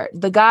his heart.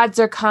 The gods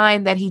are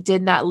kind that he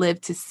did not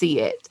live to see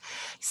it.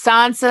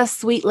 Sansa,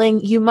 sweetling,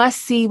 you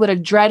must see what a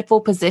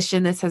dreadful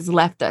position this has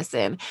left us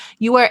in.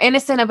 You are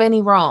innocent of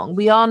any wrong.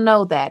 We all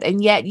know that.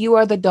 And yet you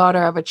are the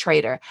daughter of a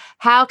traitor.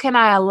 How can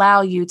I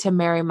allow you to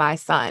marry my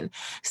son?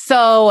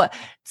 So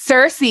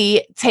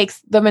Cersei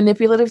takes the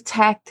manipulative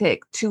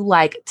tactic to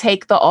like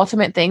take the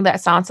ultimate thing that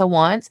Sansa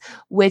wants,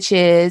 which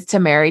is to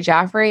marry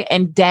Joffrey,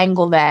 and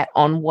dangle that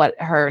on what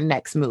her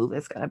next move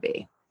is going to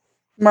be.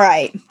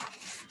 Right.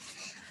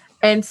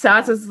 And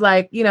Sansa's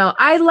like, you know,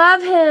 I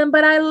love him,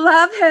 but I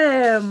love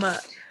him.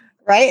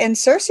 Right. And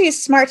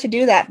Cersei's smart to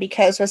do that,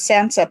 because with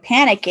Sansa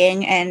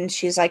panicking and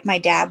she's like, my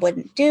dad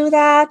wouldn't do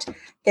that.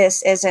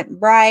 This isn't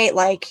right.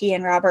 Like, he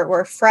and Robert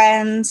were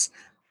friends.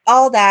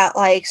 All that.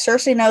 Like,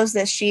 Cersei knows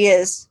that she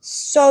is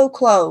so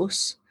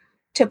close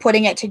to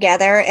putting it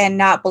together and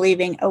not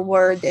believing a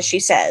word that she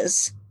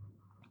says.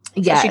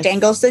 Yes. So she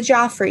dangles the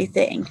Joffrey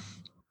thing.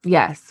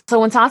 Yes.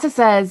 So when Sansa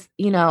says,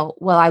 you know,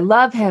 well, I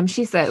love him,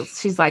 she's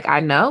like, I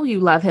know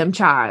you love him,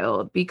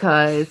 child,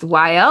 because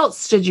why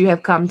else should you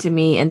have come to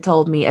me and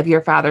told me of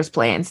your father's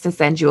plans to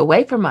send you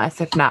away from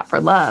us, if not for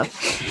love?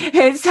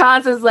 And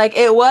Sansa's like,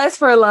 it was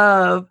for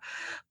love.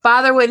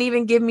 Father wouldn't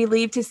even give me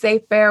leave to say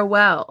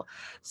farewell.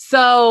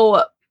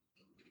 So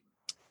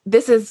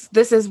this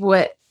is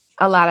what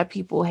a lot of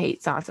people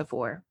hate Sansa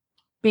for,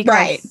 because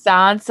Right.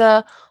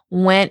 Sansa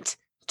went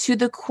to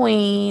the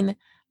queen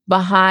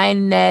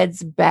behind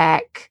Ned's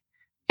back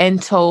and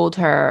told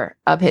her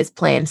of his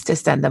plans to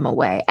send them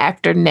away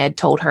after Ned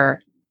told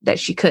her that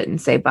she couldn't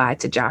say bye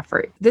to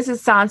Joffrey. This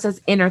is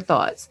Sansa's inner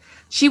thoughts.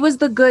 She was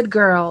the good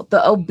girl,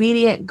 the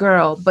obedient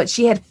girl, but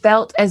she had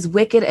felt as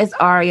wicked as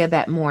Arya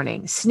that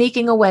morning,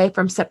 sneaking away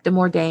from Septim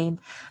Ordain,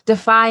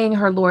 defying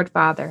her Lord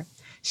Father.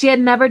 She had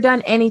never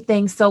done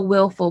anything so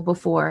willful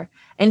before,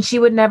 and she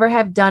would never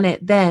have done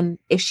it then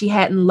if she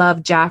hadn't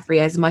loved Joffrey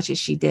as much as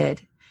she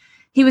did.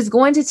 He was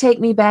going to take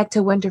me back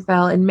to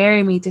Winterfell and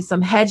marry me to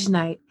some hedge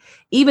knight,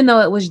 even though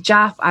it was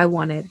Joff I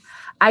wanted.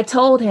 I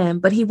told him,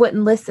 but he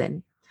wouldn't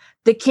listen.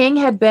 The king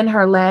had been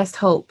her last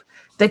hope.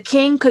 The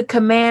king could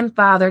command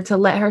father to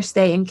let her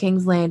stay in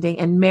King's Landing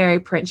and marry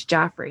Prince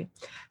Joffrey.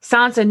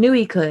 Sansa knew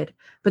he could,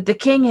 but the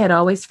king had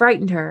always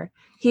frightened her.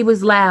 He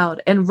was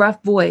loud and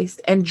rough-voiced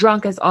and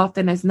drunk as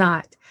often as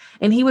not,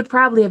 and he would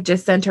probably have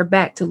just sent her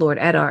back to Lord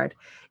Eddard,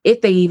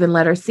 if they even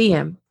let her see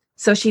him.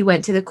 So she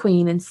went to the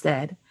queen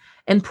instead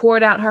and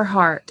poured out her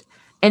heart,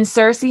 and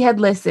Cersei had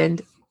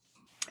listened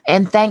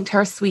and thanked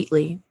her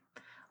sweetly.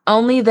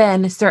 Only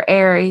then Sir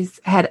Aerys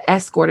had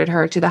escorted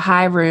her to the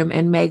high room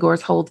in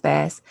Maegor's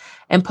holdfast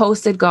and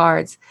posted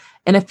guards,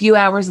 and a few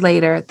hours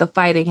later, the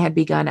fighting had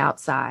begun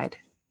outside.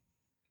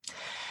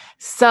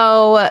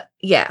 So,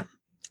 yeah,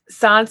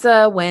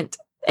 Sansa went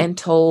and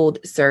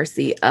told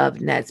Cersei of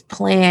Ned's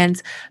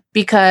plans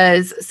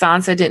because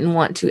Sansa didn't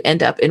want to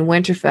end up in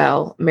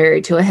Winterfell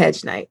married to a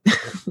hedge knight.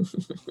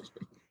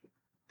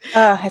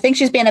 I think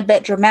she's being a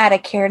bit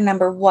dramatic here.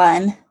 Number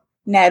one,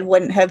 Ned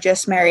wouldn't have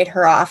just married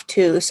her off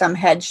to some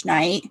hedge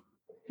knight.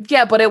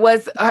 Yeah, but it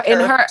was in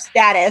her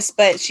status,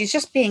 but she's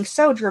just being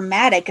so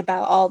dramatic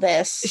about all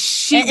this.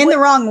 She in the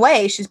wrong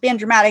way. She's being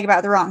dramatic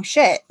about the wrong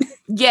shit.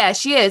 Yeah,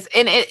 she is.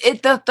 And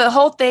the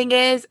whole thing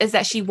is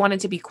that she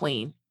wanted to be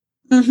queen.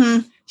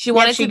 Mm-hmm. She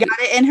wanted she got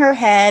it in her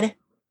head.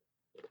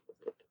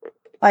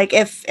 Like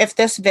if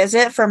this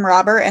visit from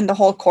Robert and the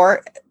whole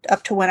court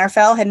up to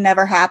Winterfell had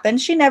never happened,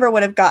 she never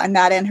would have gotten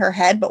that in her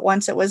head. But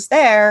once it was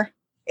there,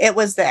 it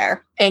was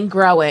there. And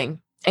growing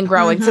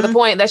to the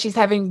point that she's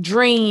having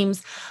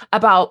dreams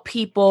about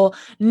people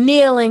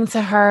kneeling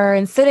to her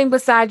and sitting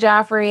beside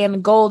Joffrey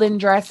in golden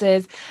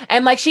dresses.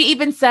 And like she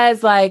even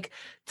says like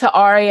to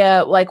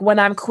Arya, like, when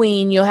I'm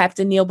queen, you'll have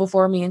to kneel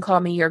before me and call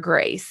me your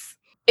grace.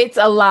 It's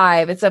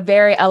alive. It's a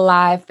very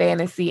alive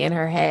fantasy in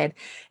her head.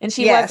 And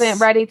she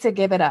wasn't ready to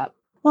give it up.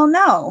 Well,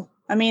 no.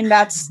 I mean,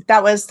 that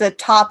was the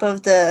top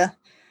of the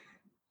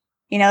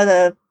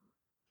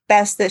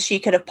best that she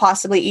could have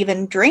possibly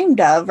even dreamed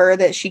of, or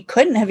that she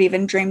couldn't have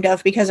even dreamed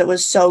of because it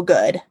was so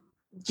good.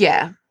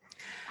 Yeah.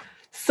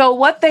 So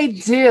what they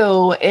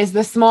do is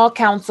the small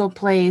council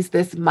plays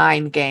this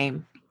mind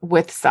game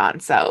with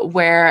Sansa,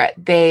 where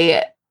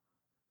they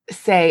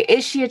say,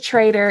 is she a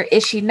traitor?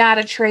 Is she not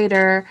a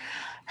traitor?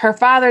 Her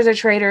father's a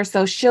traitor,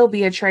 so she'll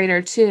be a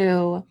traitor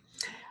too.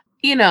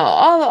 You know,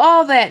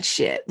 all that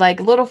shit. Like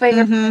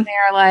Littlefinger from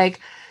there, like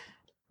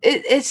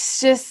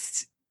it's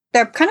just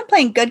they're kind of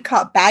playing good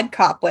cop, bad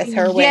cop with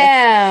her.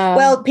 Yeah.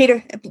 Well,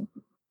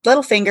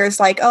 Littlefinger's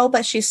like, oh,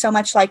 but she's so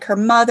much like her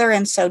mother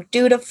and so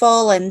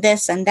dutiful and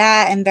this and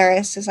that. And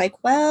Varys is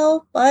like,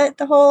 well, but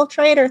the whole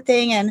traitor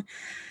thing. And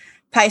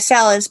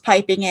Pycelle is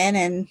piping in,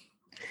 and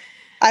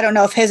I don't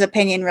know if his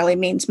opinion really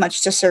means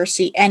much to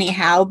Cersei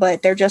anyhow,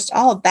 but they're just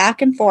all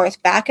back and forth.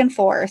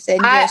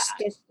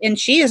 And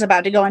she is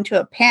about to go into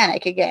a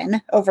panic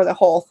again over the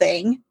whole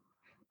thing.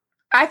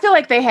 I feel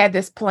like they had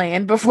this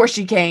plan before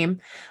she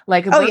came.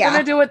 Like, we're going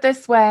to do it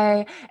this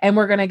way, and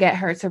we're going to get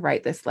her to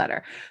write this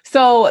letter.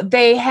 So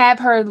they have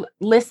her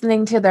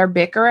listening to their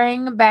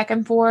bickering back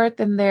and forth,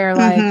 and they're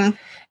like,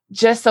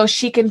 just so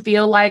she can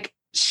feel like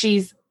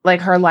she's like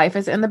her life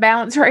is in the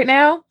balance right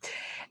now.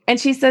 And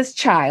she says,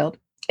 child,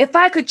 if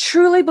I could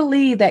truly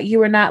believe that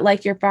you are not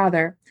like your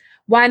father,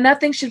 why,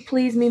 nothing should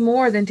please me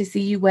more than to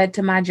see you wed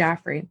to my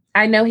Joffrey.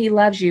 I know he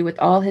loves you with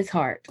all his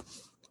heart.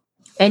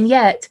 And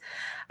yet,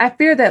 I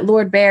fear that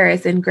Lord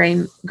Barris and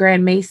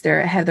Grand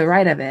Maester have the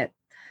right of it.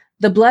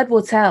 The blood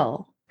will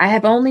tell. I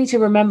have only to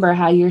remember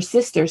how your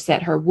sister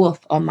set her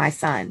wolf on my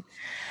son.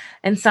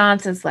 And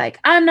Sansa's like,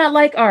 I'm not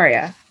like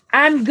Arya.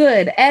 I'm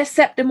good. Ask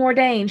Septim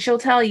Ordain. She'll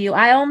tell you.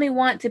 I only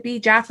want to be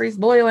Joffrey's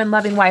loyal and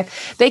loving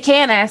wife. They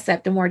can't ask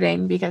Septim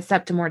Ordain because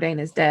Septim Ordain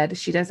is dead.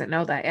 She doesn't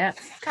know that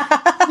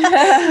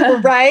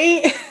yet.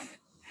 Right?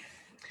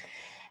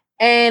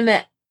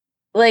 And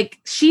like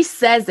she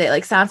says it,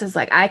 like Sansa's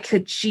like,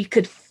 she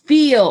could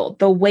feel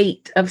the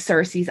weight of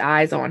Cersei's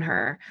eyes on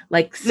her.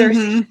 Like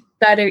Cersei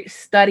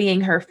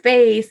studying her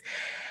face.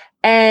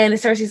 And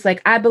Cersei's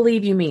like, I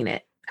believe you mean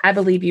it. I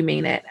believe you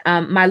mean it.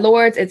 My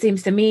lords, it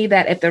seems to me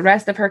that if the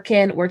rest of her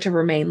kin were to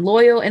remain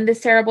loyal in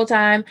this terrible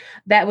time,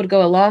 that would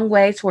go a long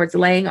way towards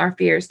laying our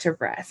fears to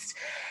rest.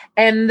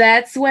 And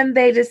that's when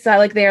they decide,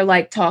 like, they're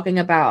like talking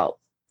about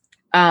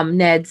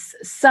Ned's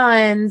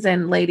sons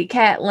and Lady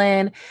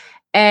Catelyn.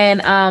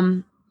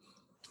 And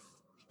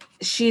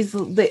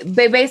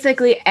they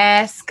basically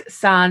ask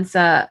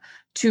Sansa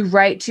to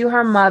write to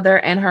her mother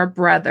and her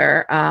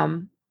brother,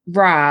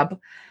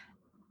 Robb,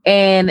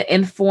 and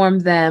inform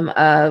them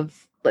of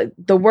like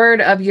the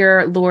word of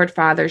your Lord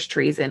Father's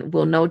treason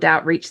will no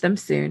doubt reach them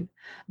soon.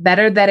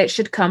 Better that it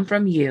should come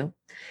from you.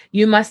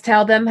 You must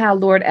tell them how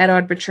Lord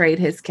Eddard betrayed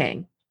his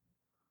king.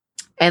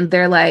 And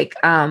they're like,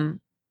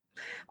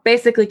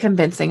 basically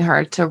convincing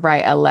her to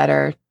write a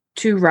letter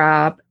to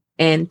Robb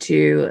and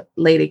to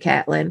Lady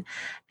Catelyn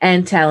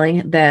and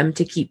telling them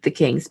to keep the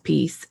king's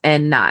peace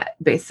and not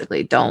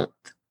basically don't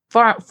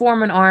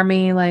form an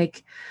army,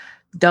 like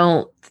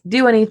don't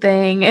do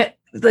anything.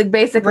 Like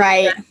basically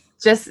Right.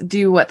 just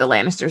do what the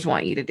Lannisters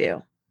want you to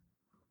do.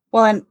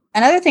 Well, and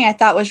another thing I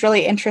thought was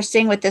really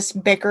interesting with this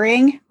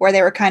bickering, where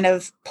they were kind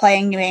of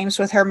playing games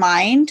with her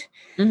mind,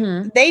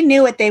 they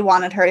knew what they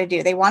wanted her to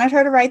do. They wanted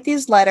her to write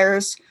these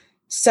letters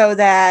so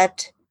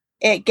that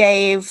it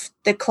gave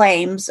the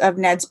claims of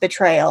Ned's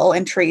betrayal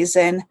and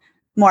treason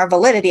more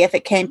validity if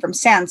it came from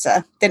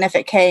Sansa than if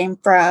it came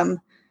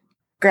from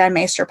Grand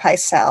Maester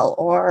Pycelle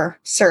or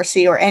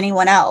Cersei or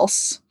anyone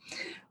else.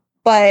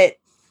 But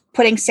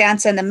putting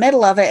Sansa in the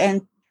middle of it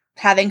and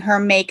having her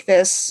make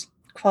this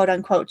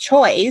quote-unquote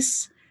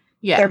choice,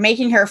 they're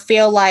making her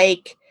feel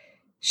like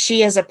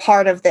she is a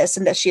part of this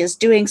and that she is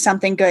doing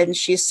something good, and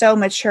she's so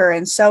mature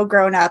and so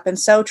grown up and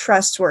so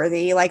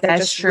trustworthy. Like they're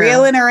just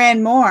reeling her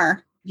in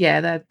more.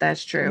 Yeah,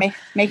 that's true.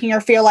 Making her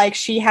feel like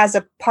she has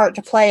a part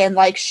to play and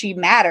like she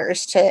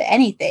matters to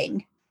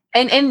anything.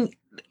 And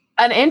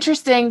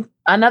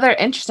another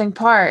interesting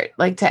part,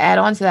 like to add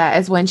on to that,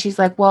 is when she's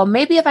like, well,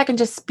 maybe if I can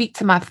just speak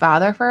to my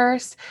father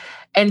first.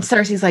 And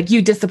Cersei's like,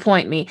 you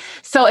disappoint me.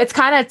 So it's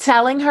kind of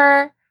telling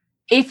her,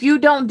 if you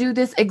don't do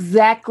this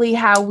exactly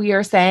how we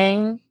are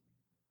saying,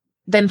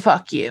 then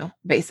fuck you,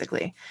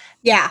 basically.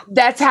 Yeah.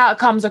 That's how it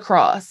comes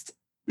across.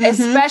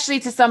 Especially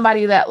to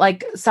somebody that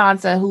like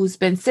Sansa, who's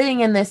been sitting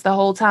in this the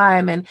whole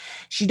time and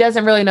she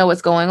doesn't really know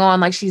what's going on.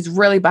 Like she's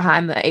really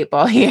behind the 8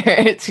 ball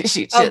here.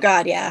 Oh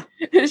God, yeah.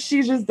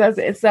 She just does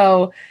it.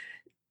 So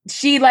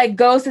she like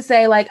goes to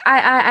say like,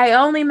 I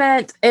only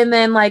meant, and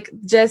then like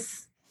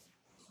just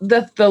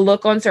the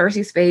look on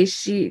Cersei's face,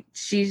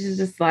 she's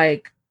just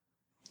like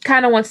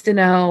kind of wants to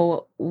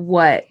know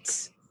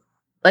what,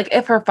 like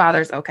if her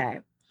father's okay.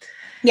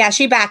 Yeah,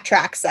 she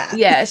backtracks that.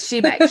 Yeah, she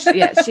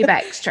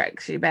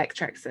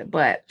backtracks it,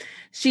 but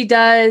she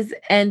does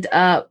end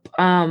up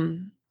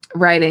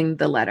writing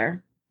the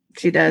letter.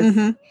 She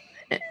does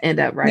end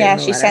up writing. Yeah,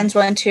 she sends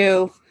one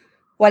to,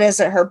 what is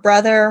it? Her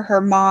brother,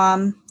 her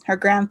mom, her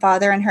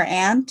grandfather, and her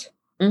aunt,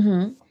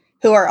 who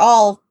are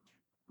all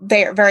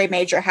very, very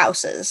major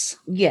houses.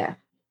 Yeah,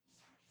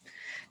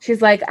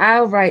 she's like,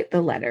 I'll write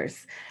the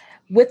letters.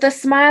 With a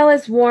smile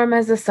as warm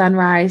as the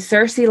sunrise,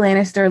 Cersei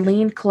Lannister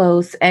leaned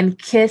close and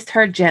kissed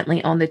her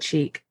gently on the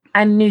cheek.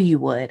 I knew you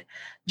would.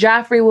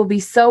 Joffrey will be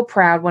so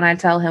proud when I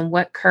tell him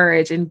what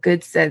courage and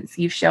good sense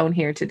you've shown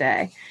here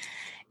today.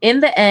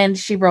 In the end,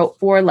 she wrote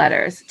 4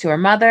 letters to her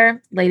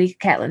mother, Lady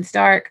Catelyn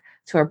Stark,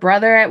 to her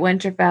brother at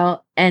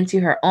Winterfell, and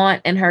to her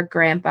aunt and her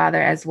grandfather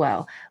as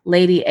well,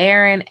 Lady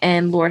Arryn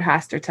and Lord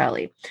Hoster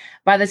Tully.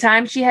 By the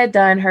time she had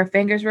done, her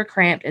fingers were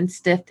cramped and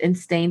stiff and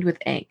stained with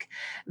ink.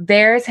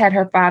 Theirs had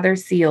her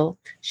father's seal.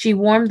 She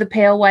warmed the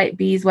pale white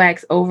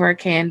beeswax over a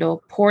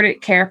candle, poured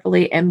it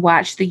carefully, and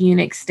watched the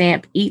eunuch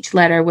stamp each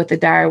letter with the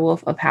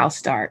direwolf of House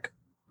Stark.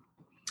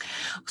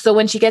 So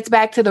when she gets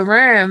back to the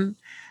room,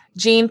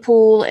 Gene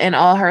Poole and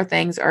all her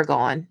things are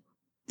gone.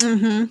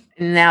 And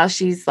now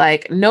she's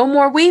like, no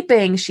more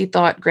weeping, she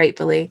thought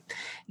gratefully.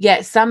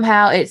 Yet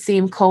somehow it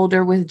seemed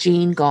colder with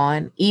Jean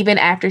gone, even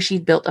after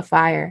she'd built a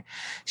fire.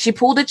 She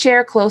pulled a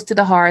chair close to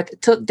the hearth,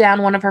 took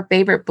down one of her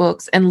favorite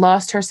books, and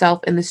lost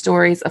herself in the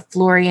stories of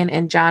Florian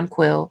and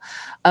Jonquil,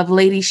 of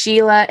Lady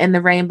Sheila and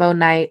the Rainbow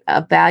Knight,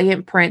 of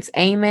valiant Prince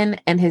Aemon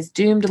and his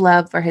doomed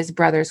love for his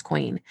brother's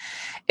queen.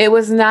 It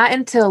was not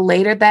until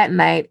later that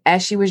night,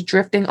 as she was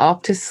drifting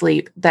off to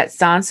sleep, that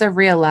Sansa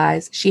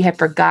realized she had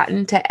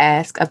forgotten to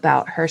ask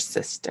about her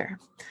sister.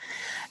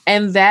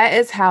 And that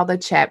is how the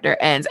chapter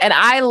ends. And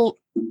I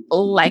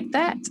like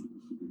that.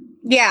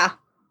 Yeah.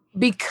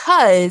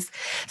 Because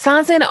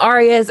Sansa and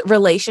Arya's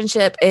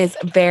relationship is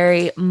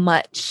very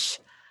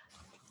much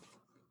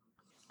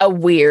a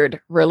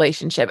weird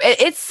relationship.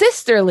 It's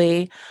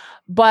sisterly,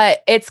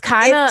 but it's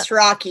kind of... It's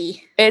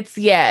rocky.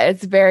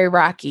 It's very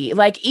rocky.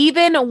 Like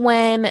even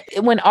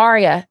when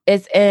Arya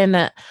is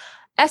in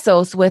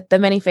Essos with the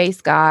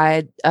many-faced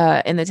god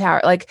in the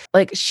tower, like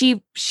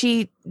she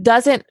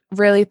doesn't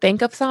really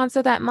think of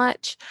Sansa that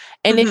much,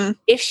 and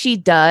if she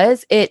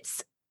does,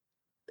 it's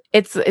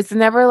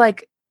never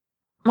like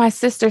my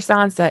sister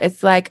Sansa.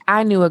 It's like,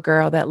 I knew a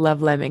girl that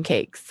loved lemon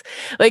cakes,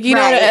 like, you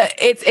know,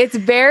 it's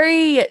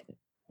very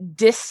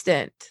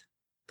distant,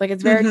 like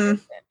it's very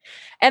distant.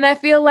 And I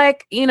feel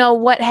like, you know,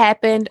 what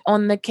happened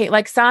on the king,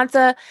 like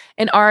Sansa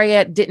and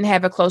Arya didn't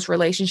have a close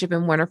relationship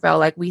in Winterfell.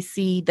 Like we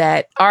see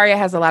that Arya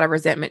has a lot of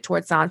resentment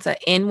towards Sansa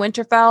in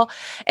Winterfell.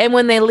 And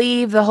when they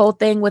leave, the whole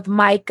thing with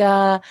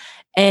Micah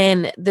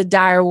and the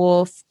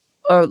direwolf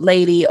or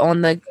lady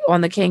on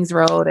the King's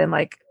Road, and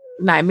like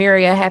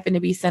Nymeria happened to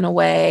be sent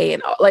away,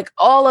 and like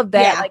all of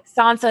that, like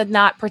Sansa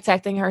not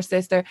protecting her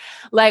sister,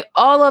 like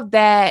all of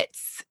that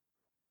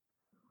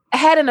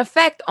had an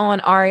effect on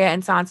Arya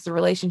and Sansa's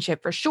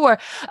relationship for sure.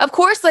 Of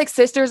course, like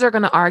sisters are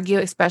going to argue,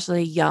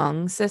 especially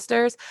young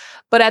sisters.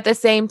 But at the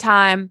same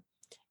time,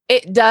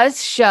 it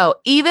does show,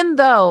 even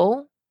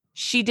though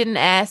she didn't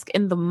ask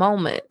in the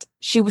moment,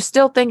 she was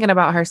still thinking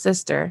about her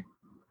sister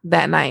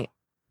that night.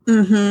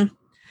 Mm-hmm.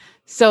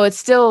 So it's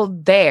still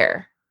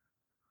there.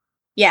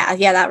 Yeah,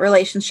 that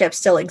relationship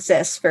still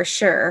exists for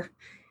sure.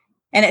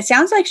 And it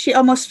sounds like she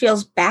almost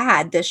feels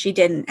bad that she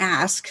didn't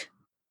ask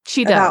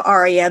She does. about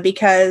Arya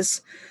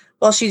because,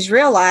 well, she's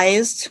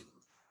realized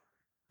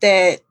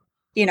that,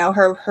 you know,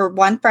 her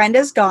one friend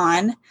is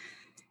gone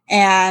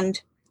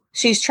and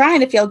she's trying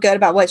to feel good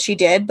about what she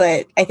did.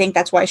 But I think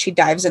that's why she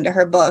dives into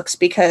her books,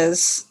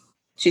 because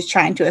she's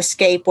trying to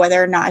escape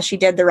whether or not she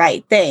did the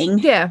right thing.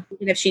 Yeah.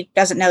 Even if she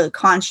doesn't know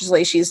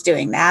consciously she's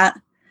doing that.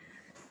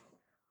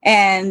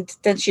 And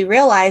then she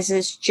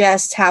realizes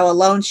just how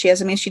alone she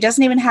is. I mean, she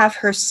doesn't even have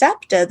her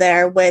septa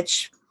there,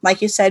 which,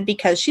 like you said,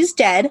 because she's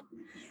dead.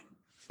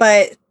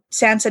 But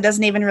Sansa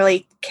doesn't even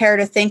really care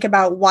to think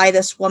about why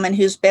this woman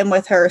who's been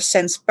with her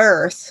since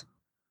birth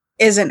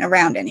isn't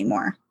around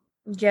anymore.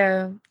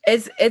 Yeah.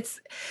 It's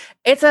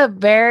a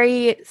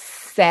very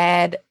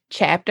sad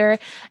chapter.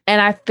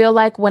 And I feel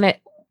like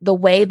the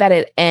way that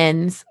it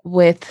ends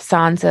with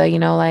Sansa, you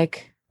know,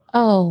 like,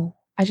 oh,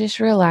 I just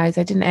realized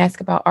I didn't ask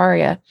about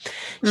Arya.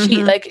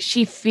 Mm-hmm.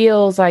 She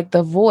feels like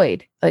the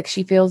void. Like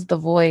she feels the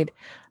void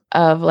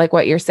of like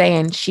what you're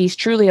saying. She's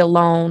truly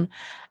alone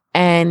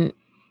and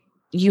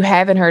you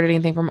haven't heard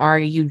anything from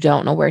Arya. You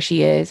don't know where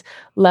she is.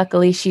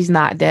 Luckily, she's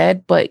not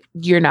dead, but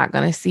you're not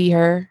going to see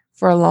her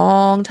for a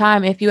long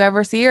time if you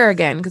ever see her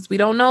again, because we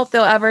don't know if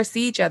they'll ever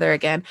see each other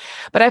again.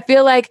 But I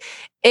feel like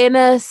in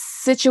a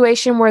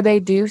situation where they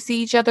do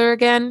see each other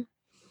again,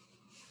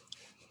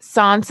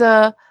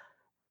 Sansa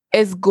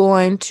is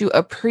going to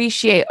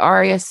appreciate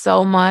Arya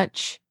so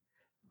much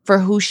for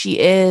who she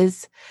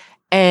is.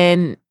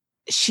 And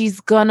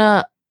she's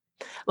gonna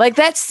like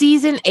that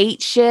season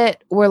 8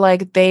 shit where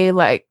like they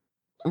like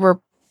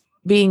were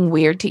being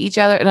weird to each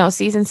other. No,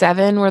 season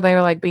 7 where they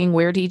were like being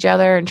weird to each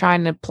other and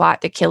trying to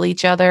plot to kill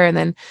each other. And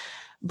then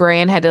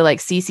Bran had to like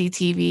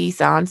CCTV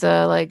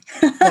Sansa. Like,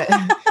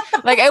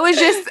 like it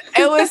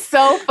was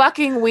so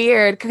fucking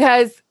weird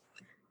because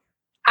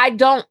I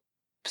don't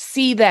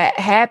see that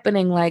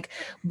happening. Like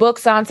book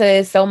Sansa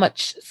is so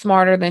much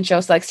smarter than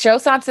show. Like show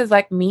Sansa is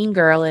like mean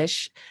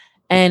girlish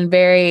and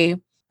very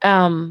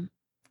kind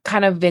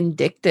of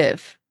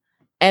vindictive.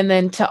 And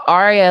then to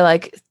Arya,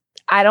 like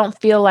I don't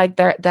feel like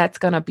that's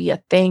gonna be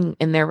a thing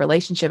in their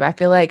relationship. I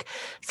feel like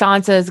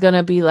Sansa is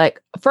gonna be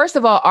like, first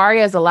of all,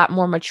 Arya is a lot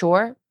more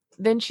mature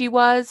than she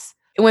was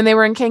when they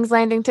were in King's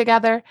Landing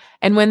together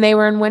and when they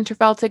were in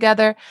Winterfell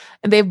together.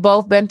 And they've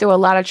both been through a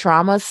lot of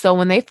traumas. So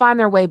when they find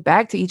their way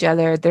back to each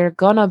other, they're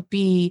gonna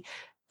be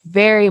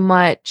very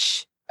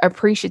much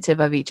appreciative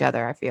of each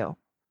other, I feel.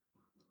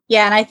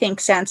 Yeah, and I think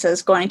Sansa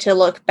is going to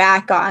look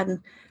back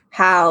on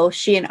how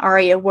she and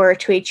Arya were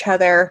to each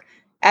other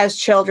as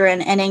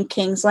children and in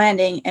King's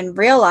Landing and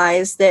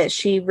realize that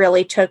she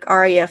really took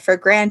Arya for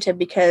granted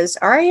because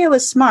Arya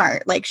was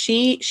smart. Like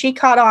she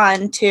caught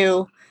on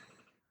to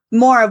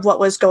more of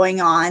what was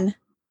going on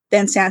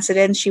than Sansa did.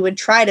 And she would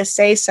try to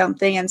say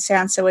something and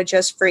Sansa would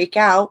just freak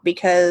out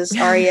because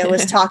Arya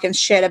was talking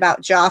shit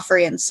about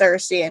Joffrey and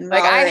Cersei and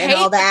like, I hate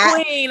all that.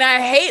 The queen.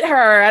 I hate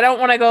her. I don't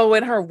want to go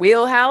in her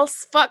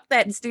wheelhouse. Fuck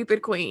that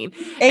stupid queen.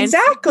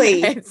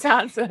 Exactly. And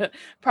Sansa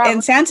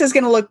and Sansa's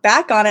going to look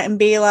back on it and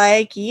be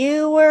like,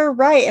 you were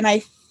right. And I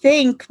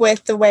think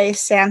with the way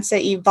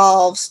Sansa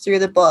evolves through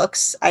the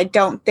books, I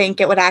don't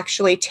think it would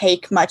actually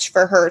take much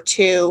for her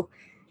to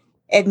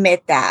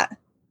admit that.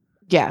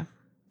 Yeah.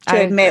 To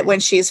admit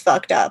when she's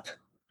fucked up.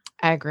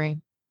 I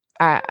agree.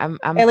 At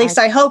least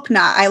I hope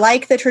not. I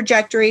like the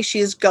trajectory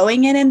she's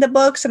going in the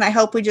books, and I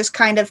hope we just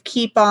kind of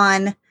keep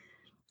on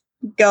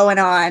going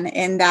on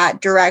in that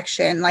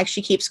direction. Like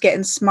she keeps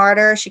getting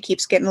smarter. She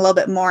keeps getting a little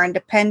bit more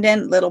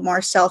independent, a little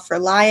more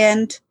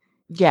self-reliant.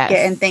 Yes.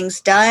 Getting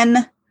things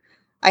done.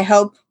 I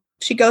hope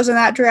she goes in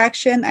that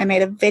direction. I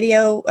made a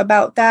video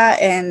about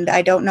that, and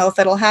I don't know if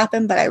it'll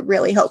happen, but I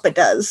really hope it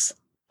does.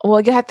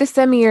 Well, you have to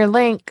send me your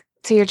link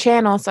to your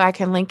channel so I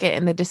can link it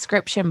in the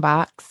description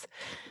box.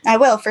 I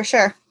will, for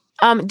sure.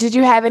 Did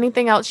you have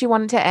anything else you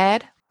wanted to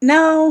add?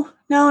 No,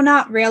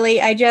 not really.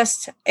 I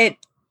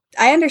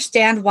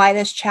understand why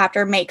this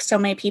chapter makes so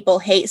many people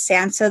hate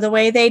Sansa the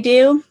way they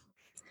do.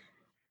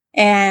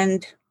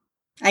 And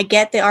I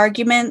get the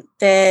argument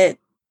that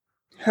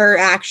her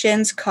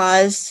actions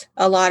caused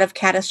a lot of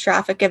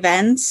catastrophic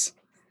events.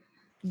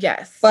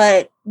 Yes.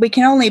 But we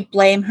can only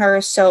blame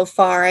her so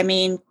far. I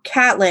mean,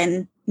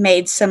 Catelyn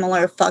made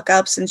similar fuck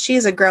ups and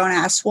she's a grown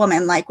ass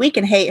woman. Like we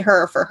can hate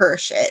her for her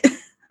shit.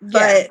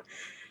 But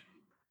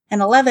an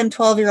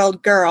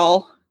 12-year-old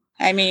girl,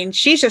 I mean,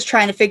 she's just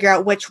trying to figure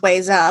out which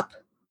way's up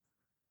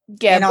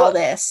in all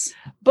this.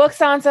 Book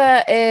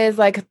Sansa is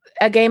like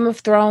a Game of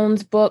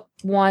Thrones book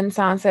 1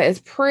 Sansa is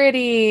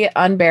pretty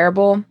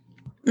unbearable.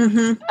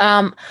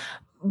 Mm-hmm.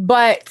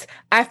 But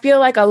I feel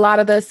like a lot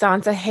of the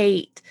Sansa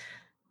hate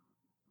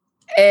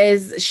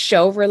is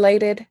show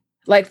related.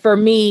 like for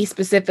me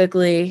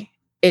specifically,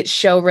 it's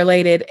show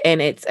related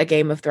and it's a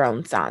Game of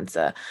Thrones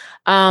Sansa.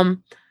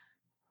 And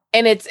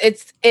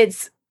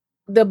it's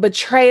the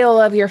betrayal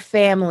of your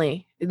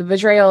family,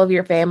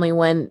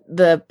 when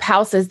the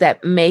houses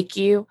that make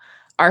you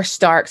are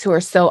Starks, who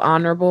are so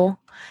honorable,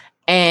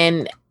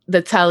 and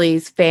the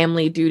Tullys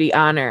family duty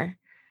honor,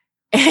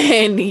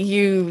 and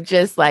you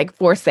just like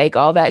forsake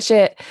all that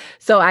shit.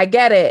 So I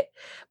get it.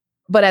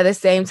 But at the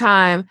same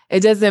time,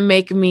 it doesn't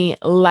make me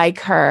like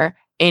her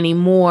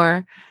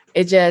anymore.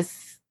 It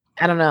just,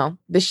 I don't know.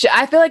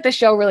 I feel like the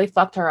show really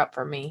fucked her up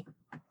for me.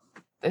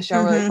 The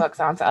show really fucks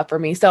Sansa up for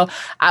me. So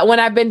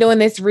when I've been doing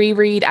this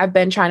reread, I've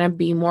been trying to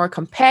be more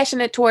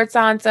compassionate towards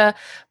Sansa,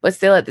 but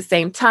still at the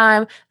same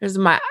time, there's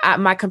my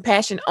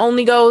compassion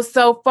only goes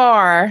so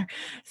far.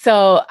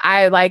 So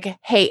I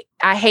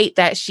hate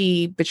that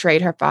she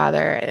betrayed her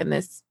father in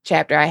this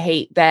chapter. I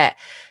hate that,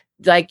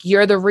 like,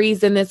 you're the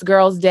reason this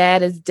girl's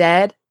dad is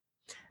dead.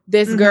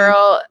 This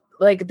girl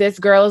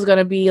is going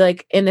to be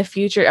like in the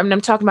future. I mean, I'm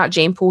talking about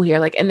Jane Poole here.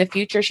 Like in the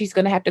future, she's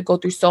going to have to go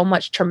through so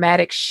much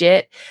traumatic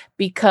shit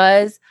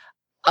because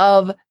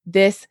of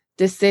this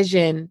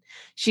decision.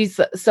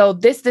 So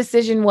this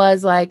decision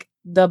was like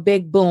the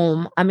big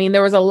boom. I mean,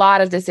 there was a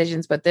lot of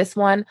decisions, but this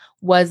one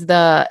was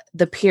the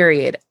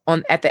period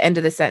at the end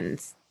of the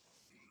sentence.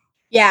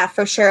 Yeah,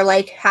 for sure.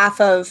 Like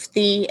half of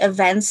the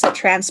events that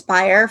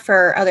transpire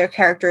for other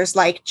characters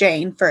like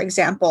Jane, for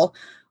example,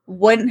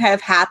 wouldn't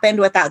have happened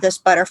without this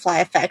butterfly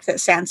effect that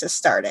Sansa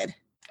started.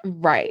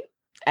 Right.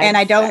 And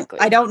exactly.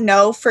 I don't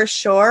know for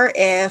sure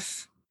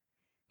if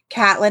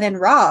Catelyn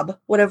and Robb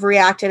would have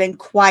reacted in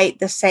quite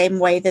the same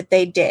way that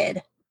they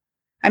did.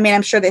 I mean,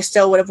 I'm sure they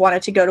still would have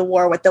wanted to go to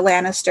war with the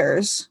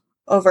Lannisters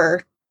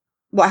over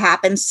what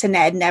happens to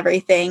Ned and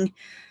everything.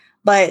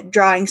 But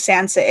drawing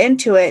Sansa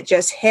into it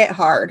just hit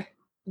hard.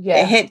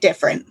 Yeah. It hit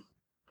different.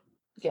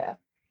 Yeah,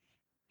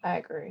 I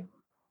agree.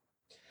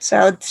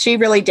 So she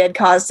really did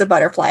cause the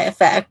butterfly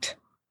effect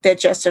that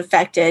just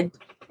affected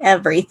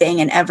everything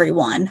and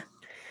everyone.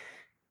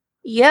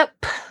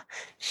 Yep,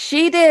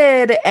 she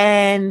did.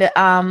 And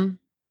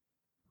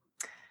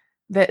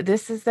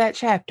this is that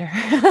chapter.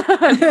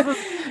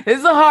 This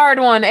is a hard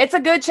one. It's a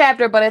good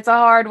chapter, but it's a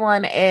hard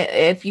one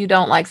if you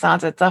don't like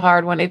Sansa. It's a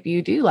hard one if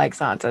you do like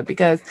Sansa,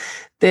 because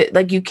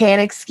you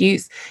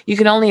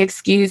can only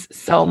excuse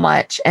so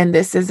much. And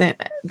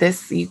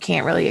you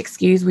can't really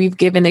excuse. We've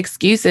given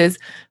excuses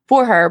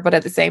for her, but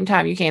at the same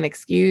time, you can't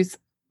excuse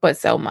but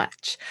so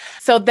much.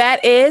 So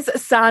that is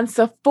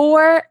Sansa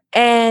 4,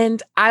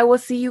 and I will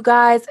see you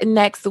guys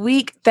next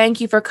week.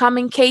 Thank you for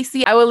coming,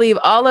 Casey. I will leave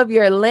all of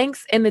your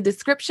links in the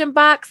description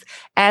box.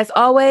 As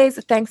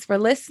always, thanks for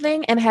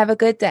listening and have a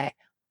good day.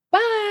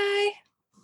 Bye.